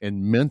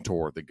and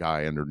mentor the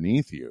guy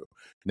underneath you.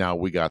 Now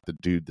we got the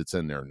dude that's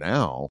in there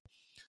now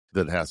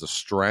that has a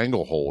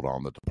stranglehold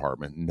on the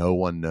department. No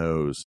one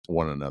knows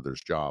one another's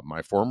job.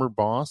 My former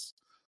boss,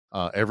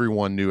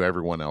 everyone knew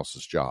everyone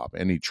else's job,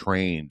 and he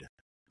trained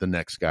the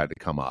next guy to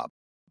come up.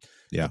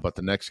 Yeah. But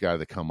the next guy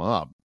to come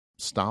up,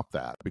 stop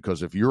that.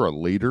 Because if you're a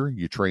leader,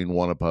 you train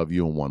one above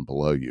you and one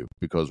below you,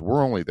 because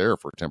we're only there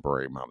for a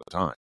temporary amount of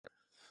time.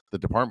 The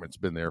department's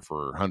been there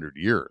for 100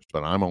 years,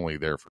 but I'm only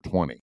there for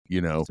 20,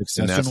 and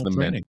that's the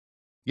training.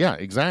 Yeah,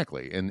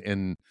 exactly.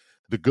 And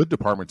the good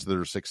departments that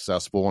are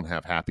successful and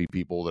have happy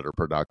people that are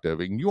productive,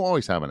 and you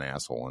always have an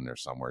asshole in there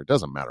somewhere. It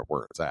doesn't matter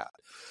where it's at.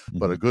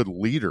 But a good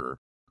leader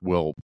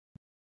will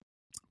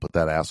put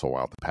that asshole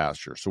out the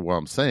pasture. So what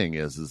I'm saying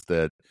is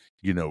that,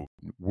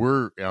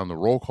 we're on the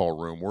roll call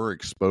room, we're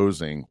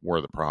exposing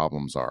where the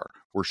problems are.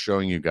 We're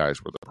showing you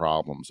guys where the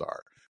problems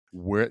are.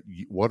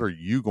 What are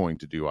you going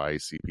to do,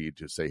 IACP,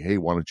 to say, hey,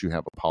 why don't you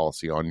have a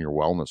policy on your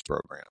wellness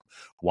program?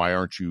 Why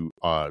aren't you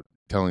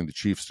telling the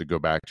chiefs to go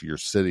back to your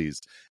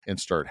cities and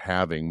start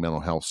having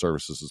mental health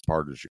services as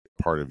part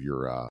of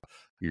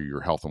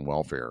your health and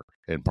welfare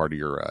and part of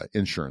your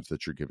insurance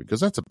that you're giving?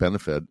 Because that's a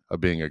benefit of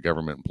being a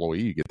government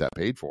employee. You get that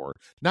paid for.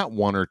 Not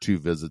 1 or 2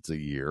 visits a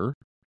year.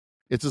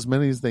 It's as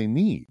many as they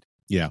need.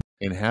 Yeah.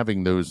 And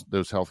having those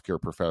healthcare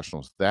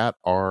professionals that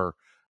are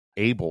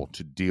able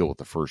to deal with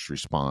the first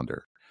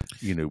responder.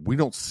 We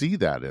don't see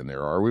that in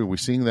there, are we? Are we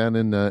seeing that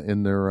in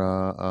their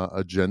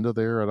agenda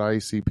there at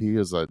IACP?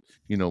 Is that,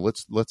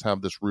 let's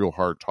have this real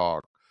hard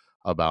talk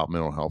about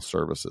mental health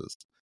services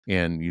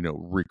and,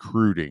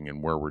 recruiting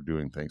and where we're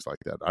doing things like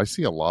that. I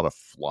see a lot of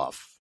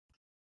fluff.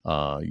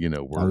 Where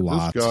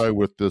this guy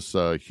with this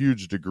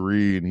huge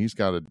degree and he's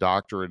got a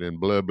doctorate in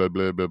blah, blah,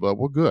 blah, blah, blah.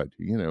 Well, good.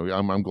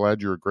 I'm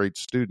glad you're a great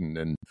student,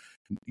 and,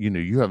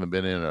 you haven't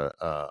been in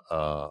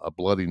a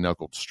bloody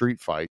knuckled street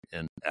fight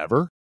in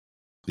ever.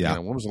 Yeah.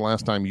 When was the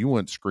last time you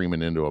went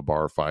screaming into a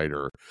bar fight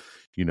or,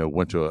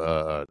 went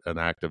to an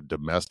act of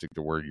domestic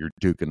to where you're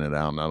duking it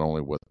out, not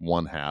only with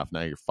one half,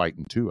 now you're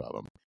fighting two of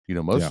them.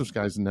 Most of those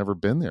guys have never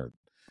been there.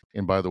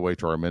 And by the way,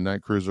 to our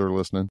Midnight Cruiser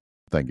listening,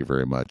 thank you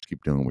very much.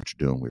 Keep doing what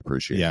you're doing. We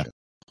appreciate you.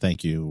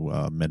 Thank you,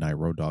 Midnight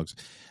Road Dogs.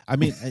 I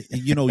mean,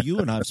 you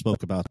and I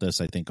spoke about this,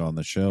 I think, on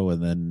the show,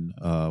 and then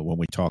when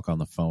we talk on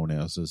the phone,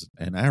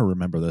 and I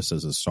remember this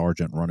as a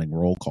sergeant running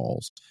roll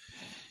calls.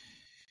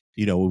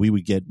 We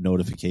would get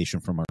notification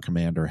from our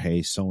commander,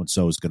 hey,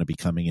 so-and-so is going to be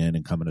coming in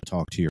and coming to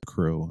talk to your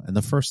crew. And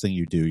the first thing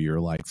you do, you're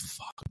like,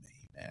 fuck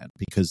me, man,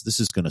 because this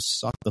is going to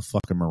suck the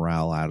fucking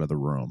morale out of the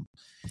room.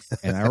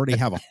 And I already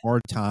have a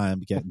hard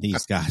time getting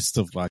these guys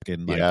to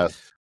fucking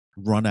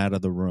run out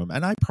of the room.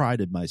 And I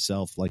prided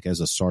myself, like, as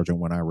a sergeant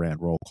when I ran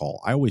roll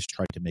call, I always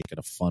tried to make it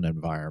a fun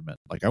environment.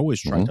 Like, I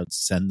always tried to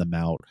send them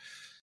out.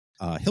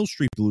 Hill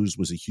Street Blues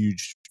was a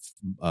huge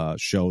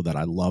show that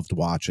I loved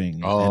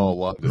watching. Oh,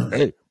 loved it.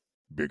 Hey,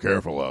 be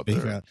careful out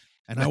there.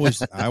 And I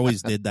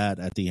always did that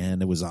at the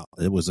end. It was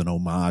an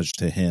homage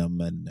to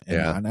him, and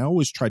I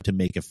always tried to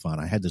make it fun.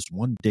 I had this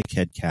one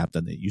dickhead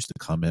captain that used to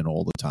come in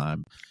all the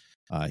time.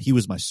 He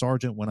was my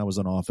sergeant when I was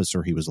an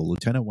officer. He was a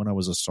lieutenant when I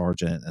was a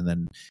sergeant, and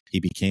then he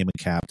became a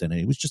captain. And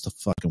he was just a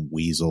fucking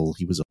weasel.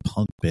 He was a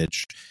punk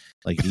bitch.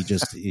 Like, he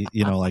just,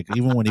 like,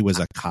 even when he was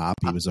a cop,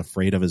 he was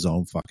afraid of his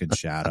own fucking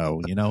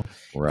shadow.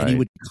 Right. And he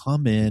would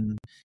come in.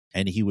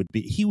 And he would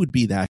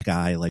be that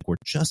guy, like, we're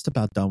just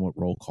about done with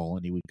roll call,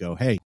 and he would go,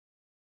 hey,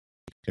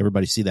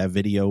 everybody see that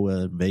video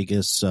in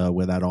Vegas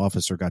where that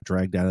officer got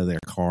dragged out of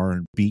their car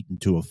and beaten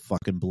to a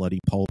fucking bloody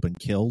pulp and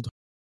killed?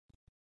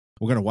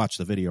 We're going to watch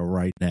the video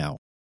right now.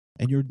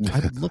 And I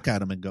would look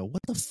at him and go,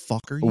 what the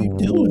fuck are you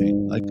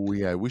doing? Like,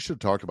 yeah, we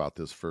should talk about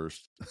this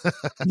first.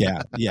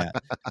 yeah.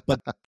 But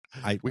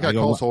we got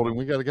calls holding.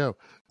 We got to go.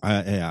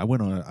 I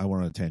went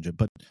on a tangent,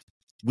 but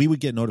we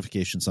would get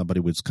notification somebody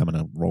was coming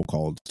to roll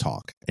call to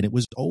talk, and it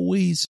was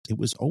always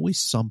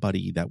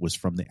somebody that was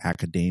from the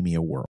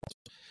academia world,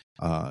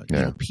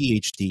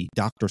 PhD,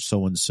 Dr.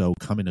 So-and-so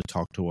coming to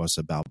talk to us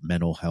about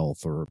mental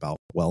health or about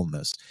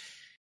wellness.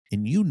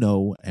 And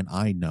and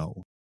I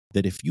know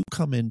that if you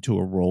come into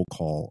a roll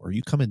call or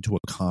you come into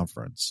a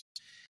conference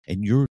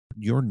and your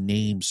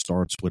name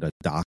starts with a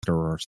doctor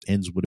or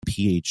ends with a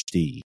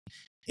PhD,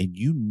 and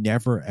you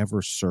never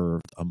ever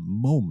served a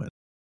moment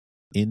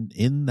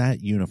in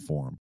that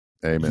uniform,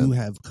 Amen. You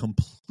have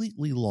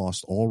completely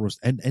lost all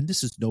and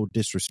this is no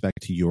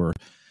disrespect to your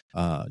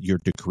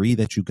degree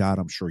that you got.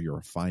 I'm sure you're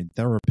a fine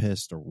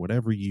therapist or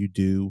whatever you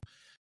do,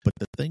 but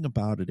the thing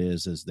about it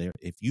is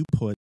if you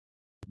put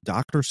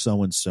Dr.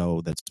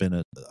 So-and-so that's been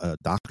a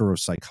doctor of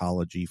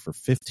psychology for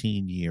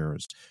 15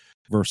 years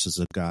versus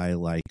a guy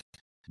like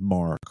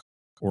Mark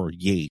or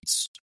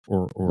Yates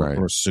or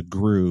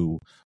Segru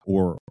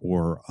or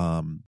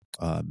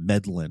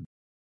Medlin,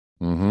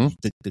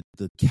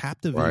 the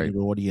captivated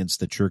audience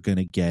that you're going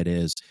to get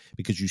is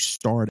because you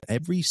start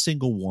every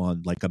single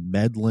one, like a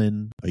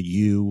Medlin, a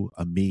you,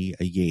 a me,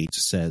 a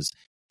Yates says,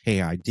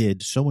 hey, I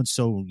did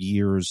so-and-so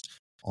years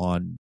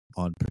on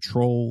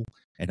patrol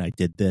and I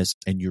did this.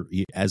 And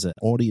as an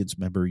audience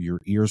member, your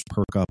ears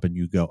perk up and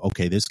you go,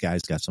 okay, this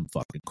guy's got some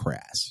fucking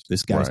crass.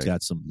 This guy's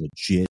got some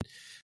legit,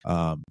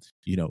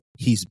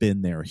 he's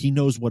been there. He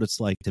knows what it's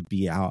like to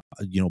be out,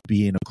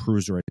 be in a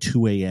cruiser at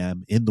 2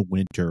 a.m. in the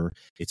winter.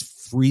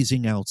 It's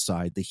freezing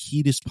outside. The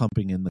heat is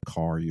pumping in the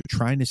car. You're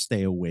trying to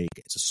stay awake.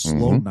 It's a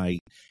slow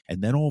night.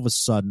 And then all of a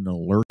sudden, an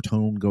alert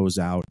tone goes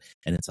out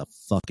and it's a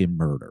fucking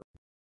murder.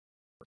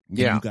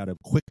 Yeah. You got to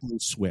quickly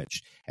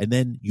switch. And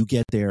then you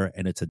get there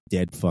and it's a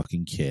dead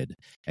fucking kid.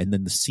 And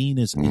then the scene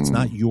is, it's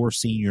not your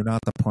scene. You're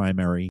not the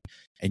primary.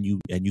 And you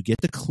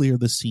get to clear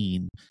the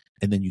scene.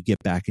 And then you get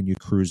back in your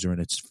cruiser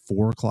and it's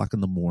 4:00 in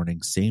the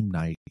morning, same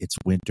night. It's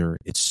winter.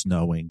 It's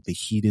snowing. The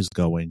heat is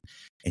going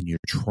and you're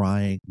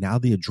trying. Now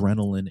the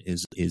adrenaline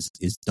is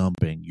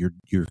dumping.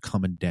 You're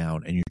coming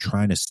down and you're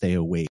trying to stay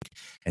awake.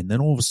 And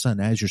then all of a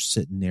sudden, as you're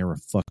sitting there, a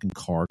fucking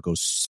car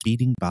goes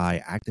speeding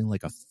by, acting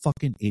like a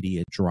fucking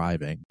idiot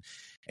driving.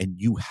 And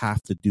you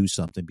have to do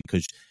something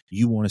because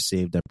you want to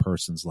save that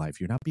person's life.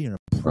 You're not being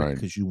a prick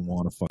because you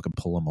want to fucking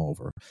pull them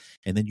over.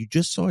 And then you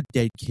just saw a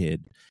dead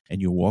kid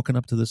and you're walking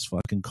up to this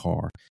fucking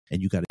car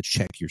and you got to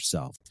check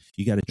yourself.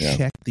 You got to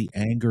check the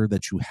anger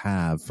that you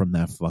have from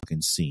that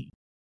fucking scene.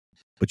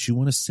 But you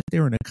want to sit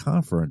there in a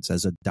conference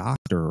as a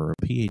doctor or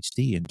a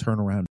PhD and turn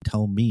around and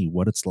tell me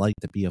what it's like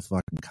to be a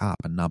fucking cop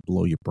and not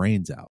blow your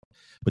brains out.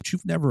 But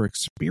you've never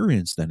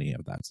experienced any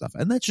of that stuff.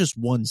 And that's just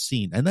one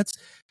scene. And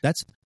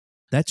that's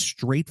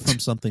straight from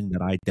something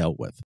that I dealt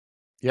with.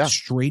 Yeah.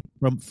 Straight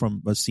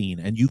from a scene.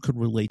 And you could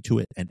relate to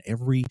it. And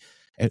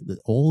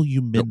all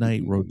you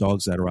Midnight Road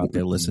Dogs that are out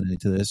there listening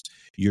to this,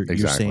 you're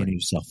saying to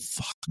yourself,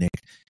 fuck,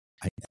 Nick,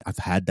 I've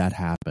had that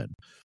happen.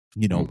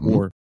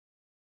 Or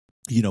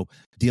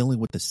dealing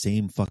with the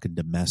same fucking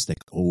domestic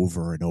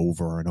over and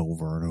over and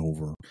over and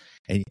over.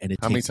 And it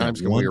How many takes that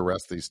times can one- we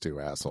arrest these two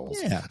assholes?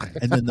 Yeah.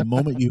 And then the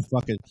moment you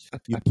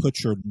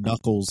put your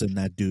knuckles in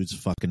that dude's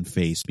fucking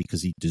face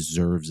because he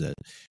deserves it,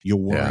 you're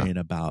worrying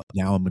about,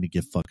 now I'm going to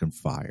get fucking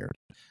fired.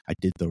 I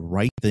did the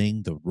right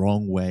thing the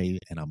wrong way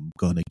and I'm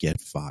going to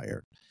get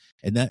fired.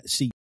 And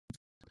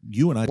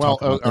you and I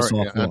talk about this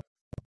offline.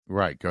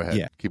 Right. Go ahead.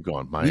 Yeah. Keep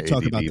going. My We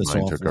talk ADD about this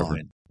mind took over.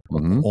 offline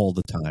all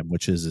the time,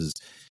 which is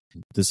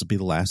this will be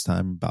the last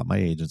time about my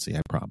agency,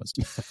 I promise.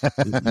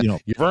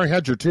 You've already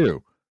had your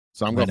two,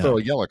 so I'm going to I know. throw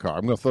a yellow card.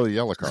 I'm going to throw the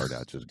yellow card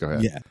at you. Go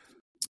ahead. Yeah.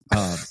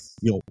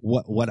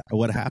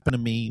 What happened to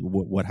me?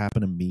 What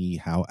happened to me?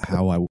 How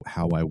I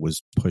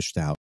was pushed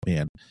out,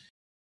 man.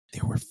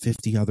 There were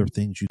 50 other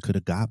things you could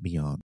have got me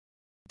on.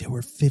 There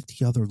were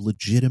 50 other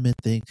legitimate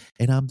things,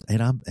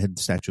 and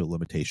statute of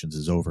limitations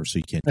is over, so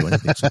you can't do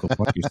anything. So go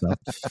fuck yourself.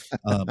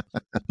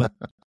 But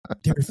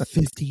there are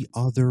 50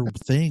 other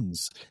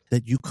things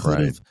that you could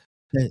have.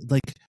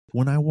 Like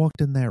when I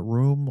walked in that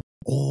room,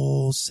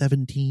 all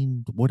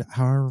 17,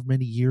 however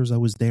many years I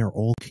was there,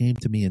 all came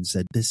to me and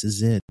said, "This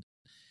is it."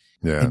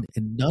 Yeah,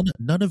 and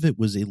none of it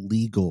was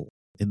illegal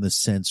in the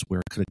sense where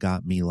it could have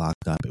got me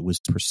locked up. It was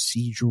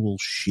procedural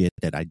shit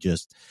that I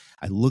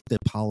looked at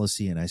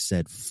policy and I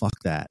said, fuck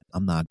that.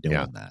 I'm not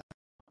doing that.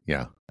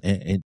 Yeah.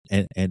 And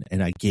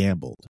I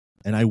gambled,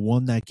 and I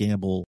won that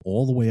gamble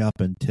all the way up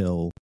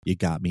until you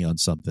got me on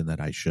something that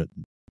I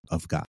shouldn't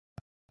have got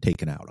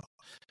taken out of.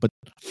 But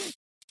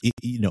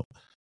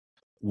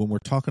when we're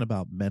talking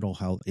about mental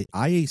health,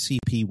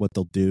 IACP, what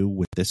they'll do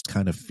with this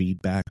kind of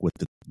feedback, with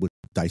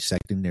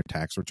dissecting their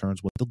tax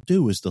returns, what they'll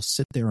do is they'll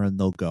sit there and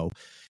they'll go,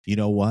 you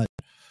know what?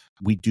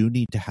 We do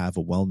need to have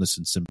a wellness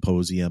and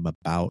symposium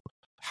about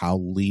how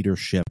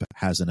leadership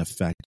has an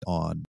effect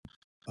on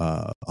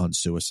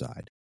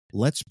suicide.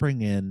 Let's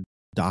bring in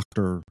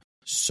Dr.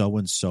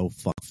 So-and-so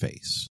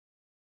fuckface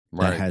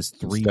that has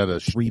three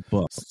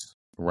books.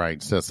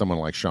 Right. Says someone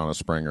like Shauna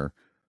Springer.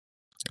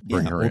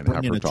 Bring her in, bring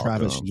have in her a talk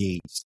Travis to them.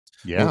 Yates.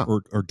 Yeah.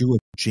 Or do a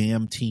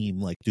jam team,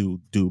 like do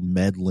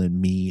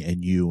Medlin, me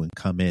and you, and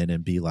come in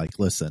and be like,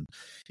 listen,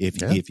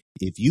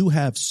 if you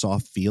have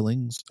soft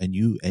feelings and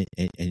you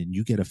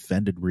get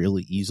offended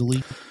really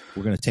easily,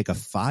 we're going to take a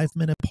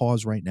 5-minute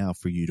pause right now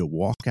for you to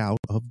walk out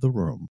of the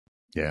room.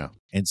 Yeah.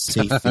 And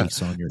save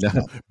face on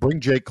yourself. Bring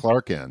Jake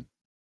Clark in.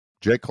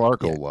 Jake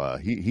Clark will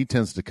he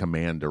tends to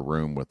command a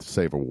room with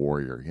Save a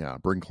Warrior. Yeah,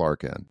 bring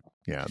Clark in.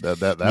 Yeah,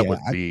 that would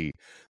be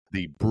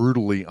the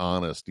brutally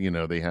honest.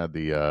 They had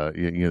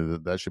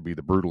the that should be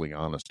the brutally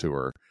honest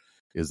tour.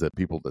 Is that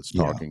people that's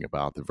talking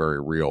about the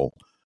very real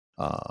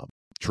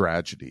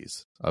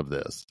tragedies of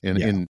this,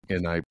 and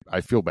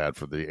I feel bad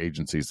for the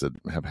agencies that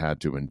have had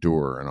to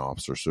endure an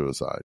officer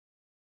suicide.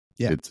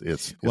 Yeah,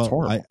 it's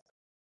horrible.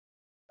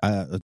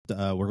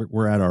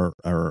 We're at our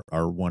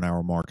 1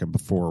 hour mark, and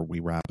before we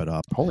wrap it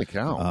up, holy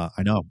cow!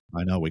 I know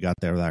we got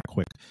there that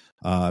quick.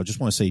 I just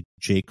want to say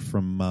Jake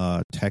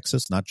from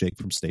Texas, not Jake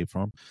from State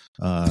Farm.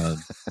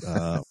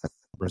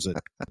 Where's it?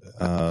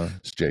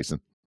 It's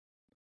Jason.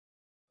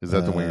 Is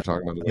that the one you're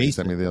talking about? The one you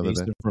sent me the other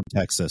day? From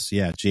Texas,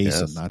 yeah,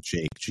 Jason, not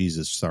Jake.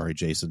 Jesus, sorry,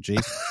 Jason.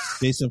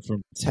 Jason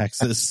from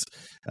Texas.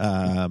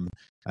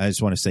 I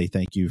just want to say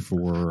thank you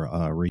for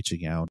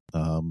reaching out.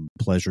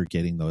 Pleasure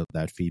getting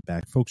that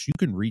feedback. Folks, you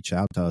can reach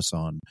out to us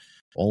on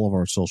all of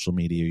our social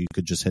media. You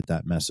could just hit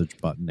that message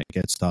button. It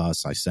gets to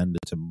us. I send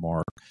it to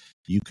Mark.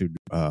 You could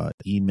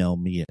email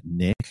me at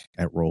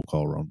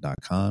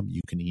nick@rollcallroom.com.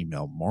 You can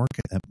email Mark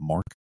at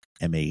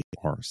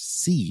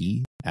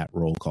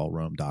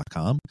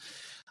marc@rollcallroom.com.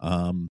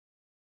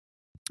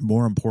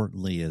 More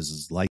importantly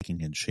is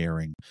liking and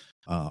sharing.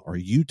 Our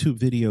YouTube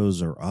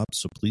videos are up,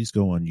 so please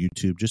go on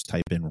YouTube. Just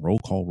type in Roll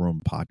Call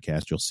Room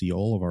Podcast. You'll see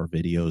all of our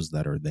videos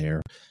that are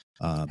there.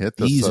 Hit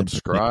the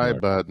subscribe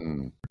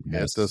button.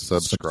 Hit the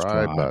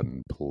subscribe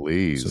button,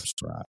 please.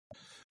 Subscribe.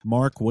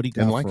 Mark, what do you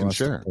got and like for and us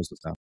share?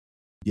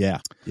 Yeah.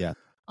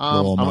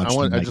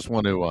 I just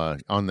want to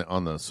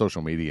on the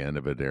social media end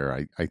of it there.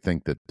 I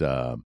think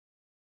that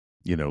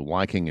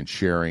liking and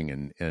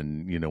sharing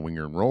and when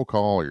you're in roll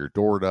call or you're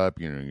doored up,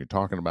 you're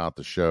talking about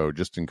the show,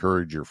 just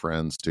encourage your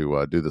friends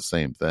to do the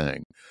same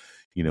thing.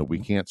 We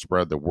can't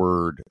spread the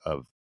word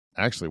of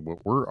actually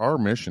our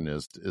mission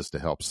is to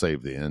help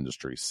save the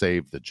industry,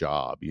 save the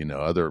job.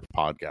 Other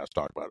podcasts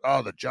talk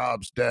about, the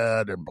job's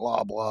dead and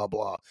blah, blah,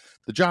 blah.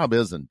 The job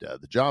isn't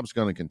dead. The job's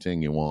going to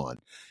continue on.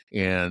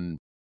 And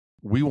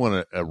we want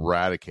to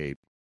eradicate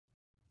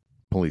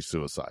police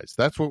suicides.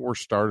 That's what we're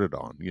started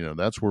on.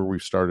 That's where we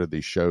started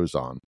these shows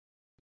on.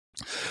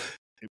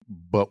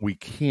 But we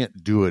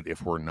can't do it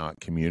if we're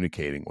not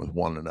communicating with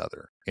one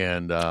another.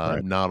 And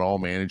not all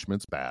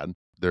management's bad.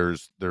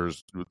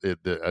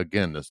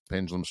 Again, this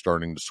pendulum's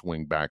starting to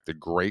swing back. The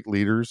great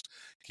leaders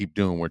keep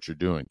doing what you're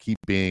doing. Keep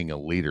being a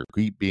leader.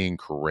 Keep being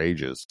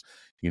courageous.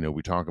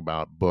 We talk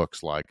about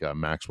books like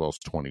Maxwell's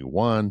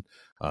 21,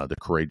 The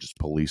Courageous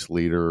Police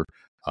Leader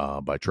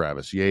by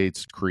Travis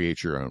Yates,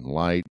 Create Your Own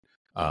Light.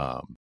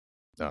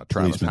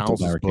 Travis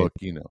House's book,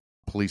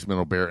 Police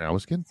Mental Barricade. I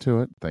was getting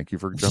to it. Thank you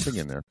for jumping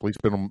in there. Police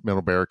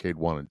Mental Barricade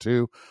 1 and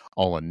 2,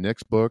 all in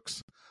Nick's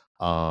books.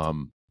 So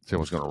I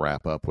was going to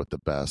wrap up with the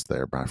best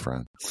there, my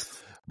friend.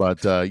 But,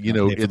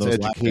 it's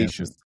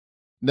education.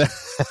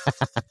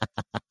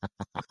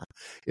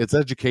 It's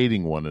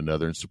educating one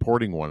another and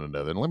supporting one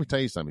another. And let me tell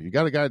you something. If you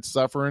got a guy that's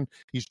suffering,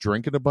 he's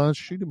drinking a bunch,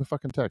 shoot him a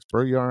fucking text.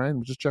 Bro, you all right?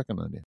 I'm just checking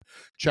on you.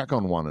 Check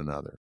on one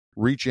another.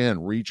 Reach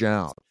in, reach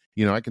out.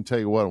 I can tell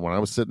you what, when I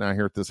was sitting out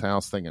here at this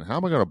house thinking, how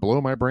am I going to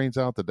blow my brains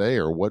out today,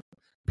 or what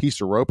piece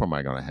of rope am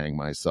I going to hang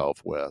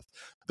myself with?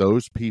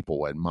 Those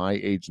people at my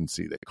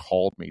agency that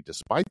called me,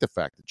 despite the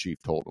fact the chief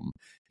told them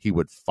he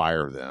would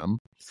fire them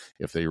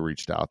if they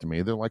reached out to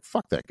me, they're like,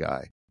 fuck that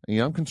guy.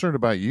 I'm concerned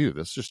about you.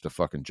 That's just a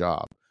fucking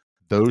job.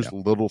 Those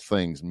little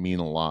things mean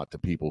a lot to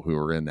people who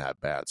are in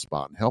that bad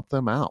spot, and help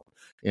them out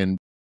and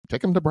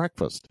take them to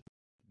breakfast.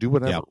 Do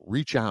whatever.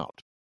 Reach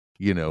out.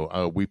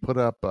 We put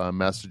up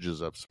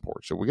messages of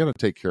support. So we got to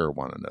take care of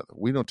one another.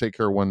 We don't take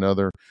care of one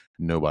another,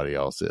 nobody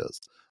else is.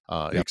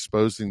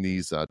 Exposing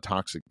these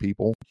toxic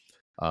people.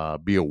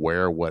 Be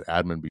aware of what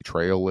admin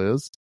betrayal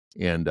is,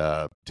 and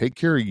take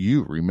care of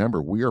you.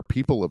 Remember, we are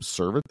people of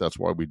service. That's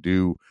why we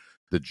do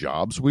the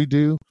jobs we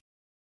do.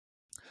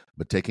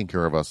 But taking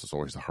care of us is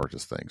always the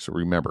hardest thing. So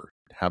remember,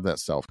 have that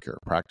self-care.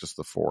 Practice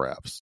the 4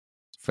 F's.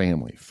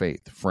 Family,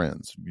 faith,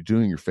 friends. You're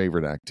doing your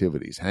favorite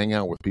activities. Hang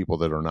out with people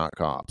that are not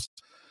cops.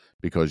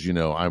 Because,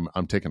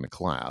 I'm taking a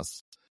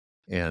class.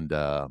 And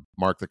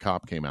Mark the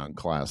Cop came out in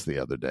class the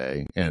other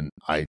day. And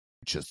I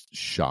just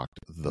shocked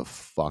the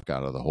fuck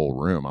out of the whole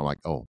room. I'm like,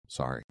 oh,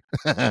 sorry.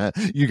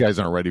 You guys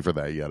aren't ready for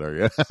that yet, are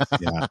you?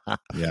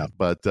 Yeah.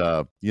 But,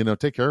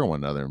 take care of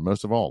one another.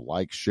 Most of all,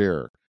 like,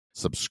 share,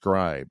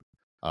 subscribe.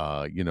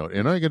 And all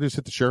you got to do is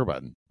hit the share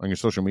button on your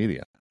social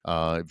media.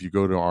 If you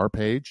go to our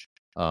page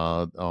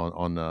on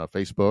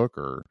Facebook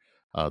or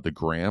the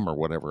Gram or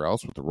whatever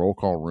else with the Roll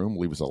Call Room,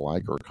 leave us a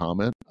like or a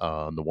comment.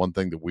 The one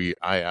thing that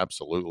I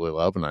absolutely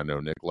love, and I know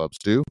Nick loves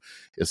too,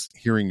 is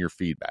hearing your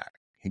feedback,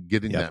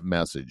 getting that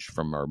message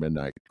from our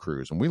midnight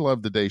crews. And we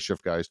love the day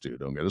shift guys too.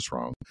 Don't get us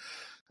wrong.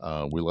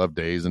 We love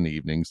days and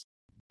evenings.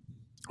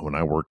 When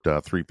I worked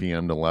 3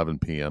 p.m. to 11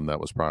 p.m.,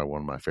 that was probably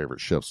one of my favorite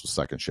shifts, was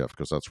second shift,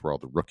 because that's where all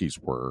the rookies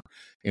were,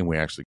 and we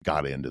actually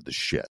got into the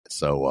shit.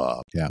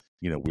 So,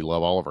 we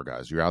love all of our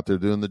guys. You're out there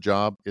doing the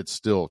job. It's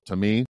still, to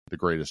me, the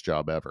greatest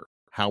job ever.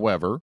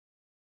 However,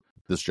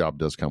 this job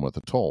does come with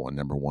a toll, and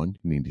number one,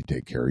 you need to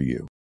take care of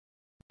you.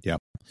 Yep.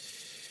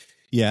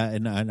 Yeah,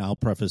 and I'll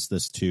preface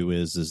this too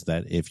is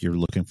that if you're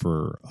looking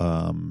for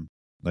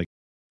like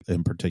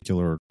in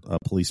particular a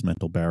police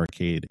mental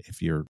barricade,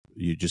 if you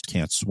just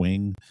can't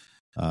swing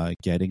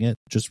getting it,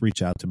 just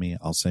reach out to me.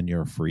 I'll send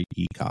you a free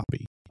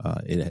e-copy.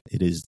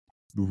 It is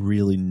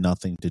really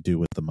nothing to do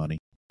with the money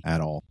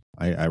at all.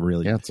 I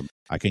really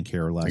I can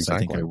care less. Exactly. I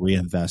think I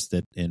reinvest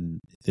it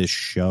in this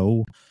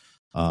show.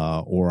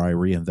 Or I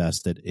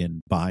reinvest it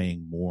in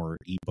buying more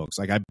ebooks.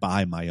 Like I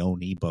buy my own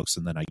ebooks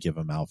and then I give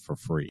them out for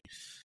free.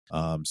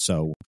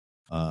 So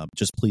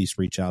just please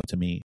reach out to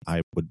me.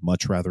 I would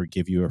much rather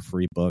give you a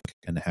free book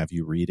and have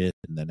you read it,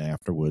 and then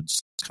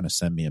afterwards kind of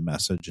send me a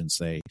message and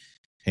say,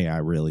 hey, I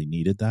really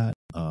needed that.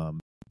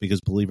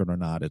 Because believe it or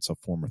not, it's a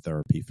form of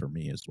therapy for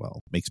me as well.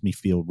 It makes me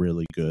feel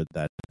really good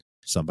that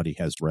somebody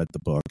has read the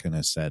book and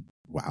has said,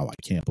 wow, I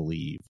can't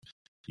believe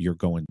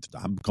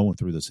I'm going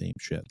through the same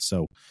shit.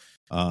 So,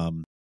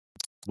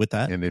 with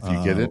that, and if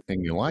you get it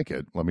and you like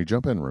it, let me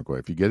jump in real quick.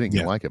 If you get it and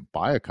you like it,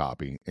 buy a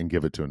copy and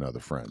give it to another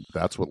friend.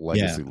 That's what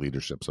legacy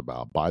leadership's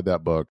about. Buy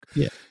that book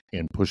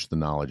and push the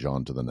knowledge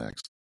on to the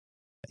next.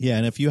 Yeah,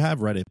 and if you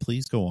have read it,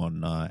 please go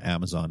on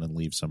Amazon and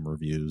leave some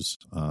reviews.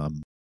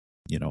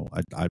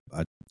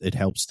 It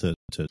helps to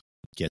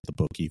get the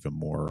book even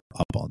more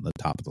up on the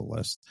top of the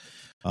list.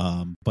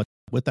 But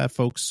with that,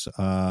 folks,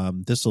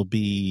 this will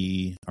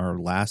be our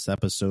last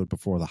episode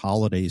before the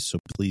holidays, so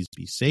please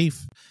be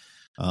safe.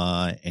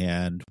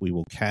 And we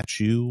will catch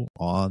you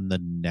on the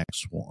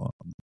next one.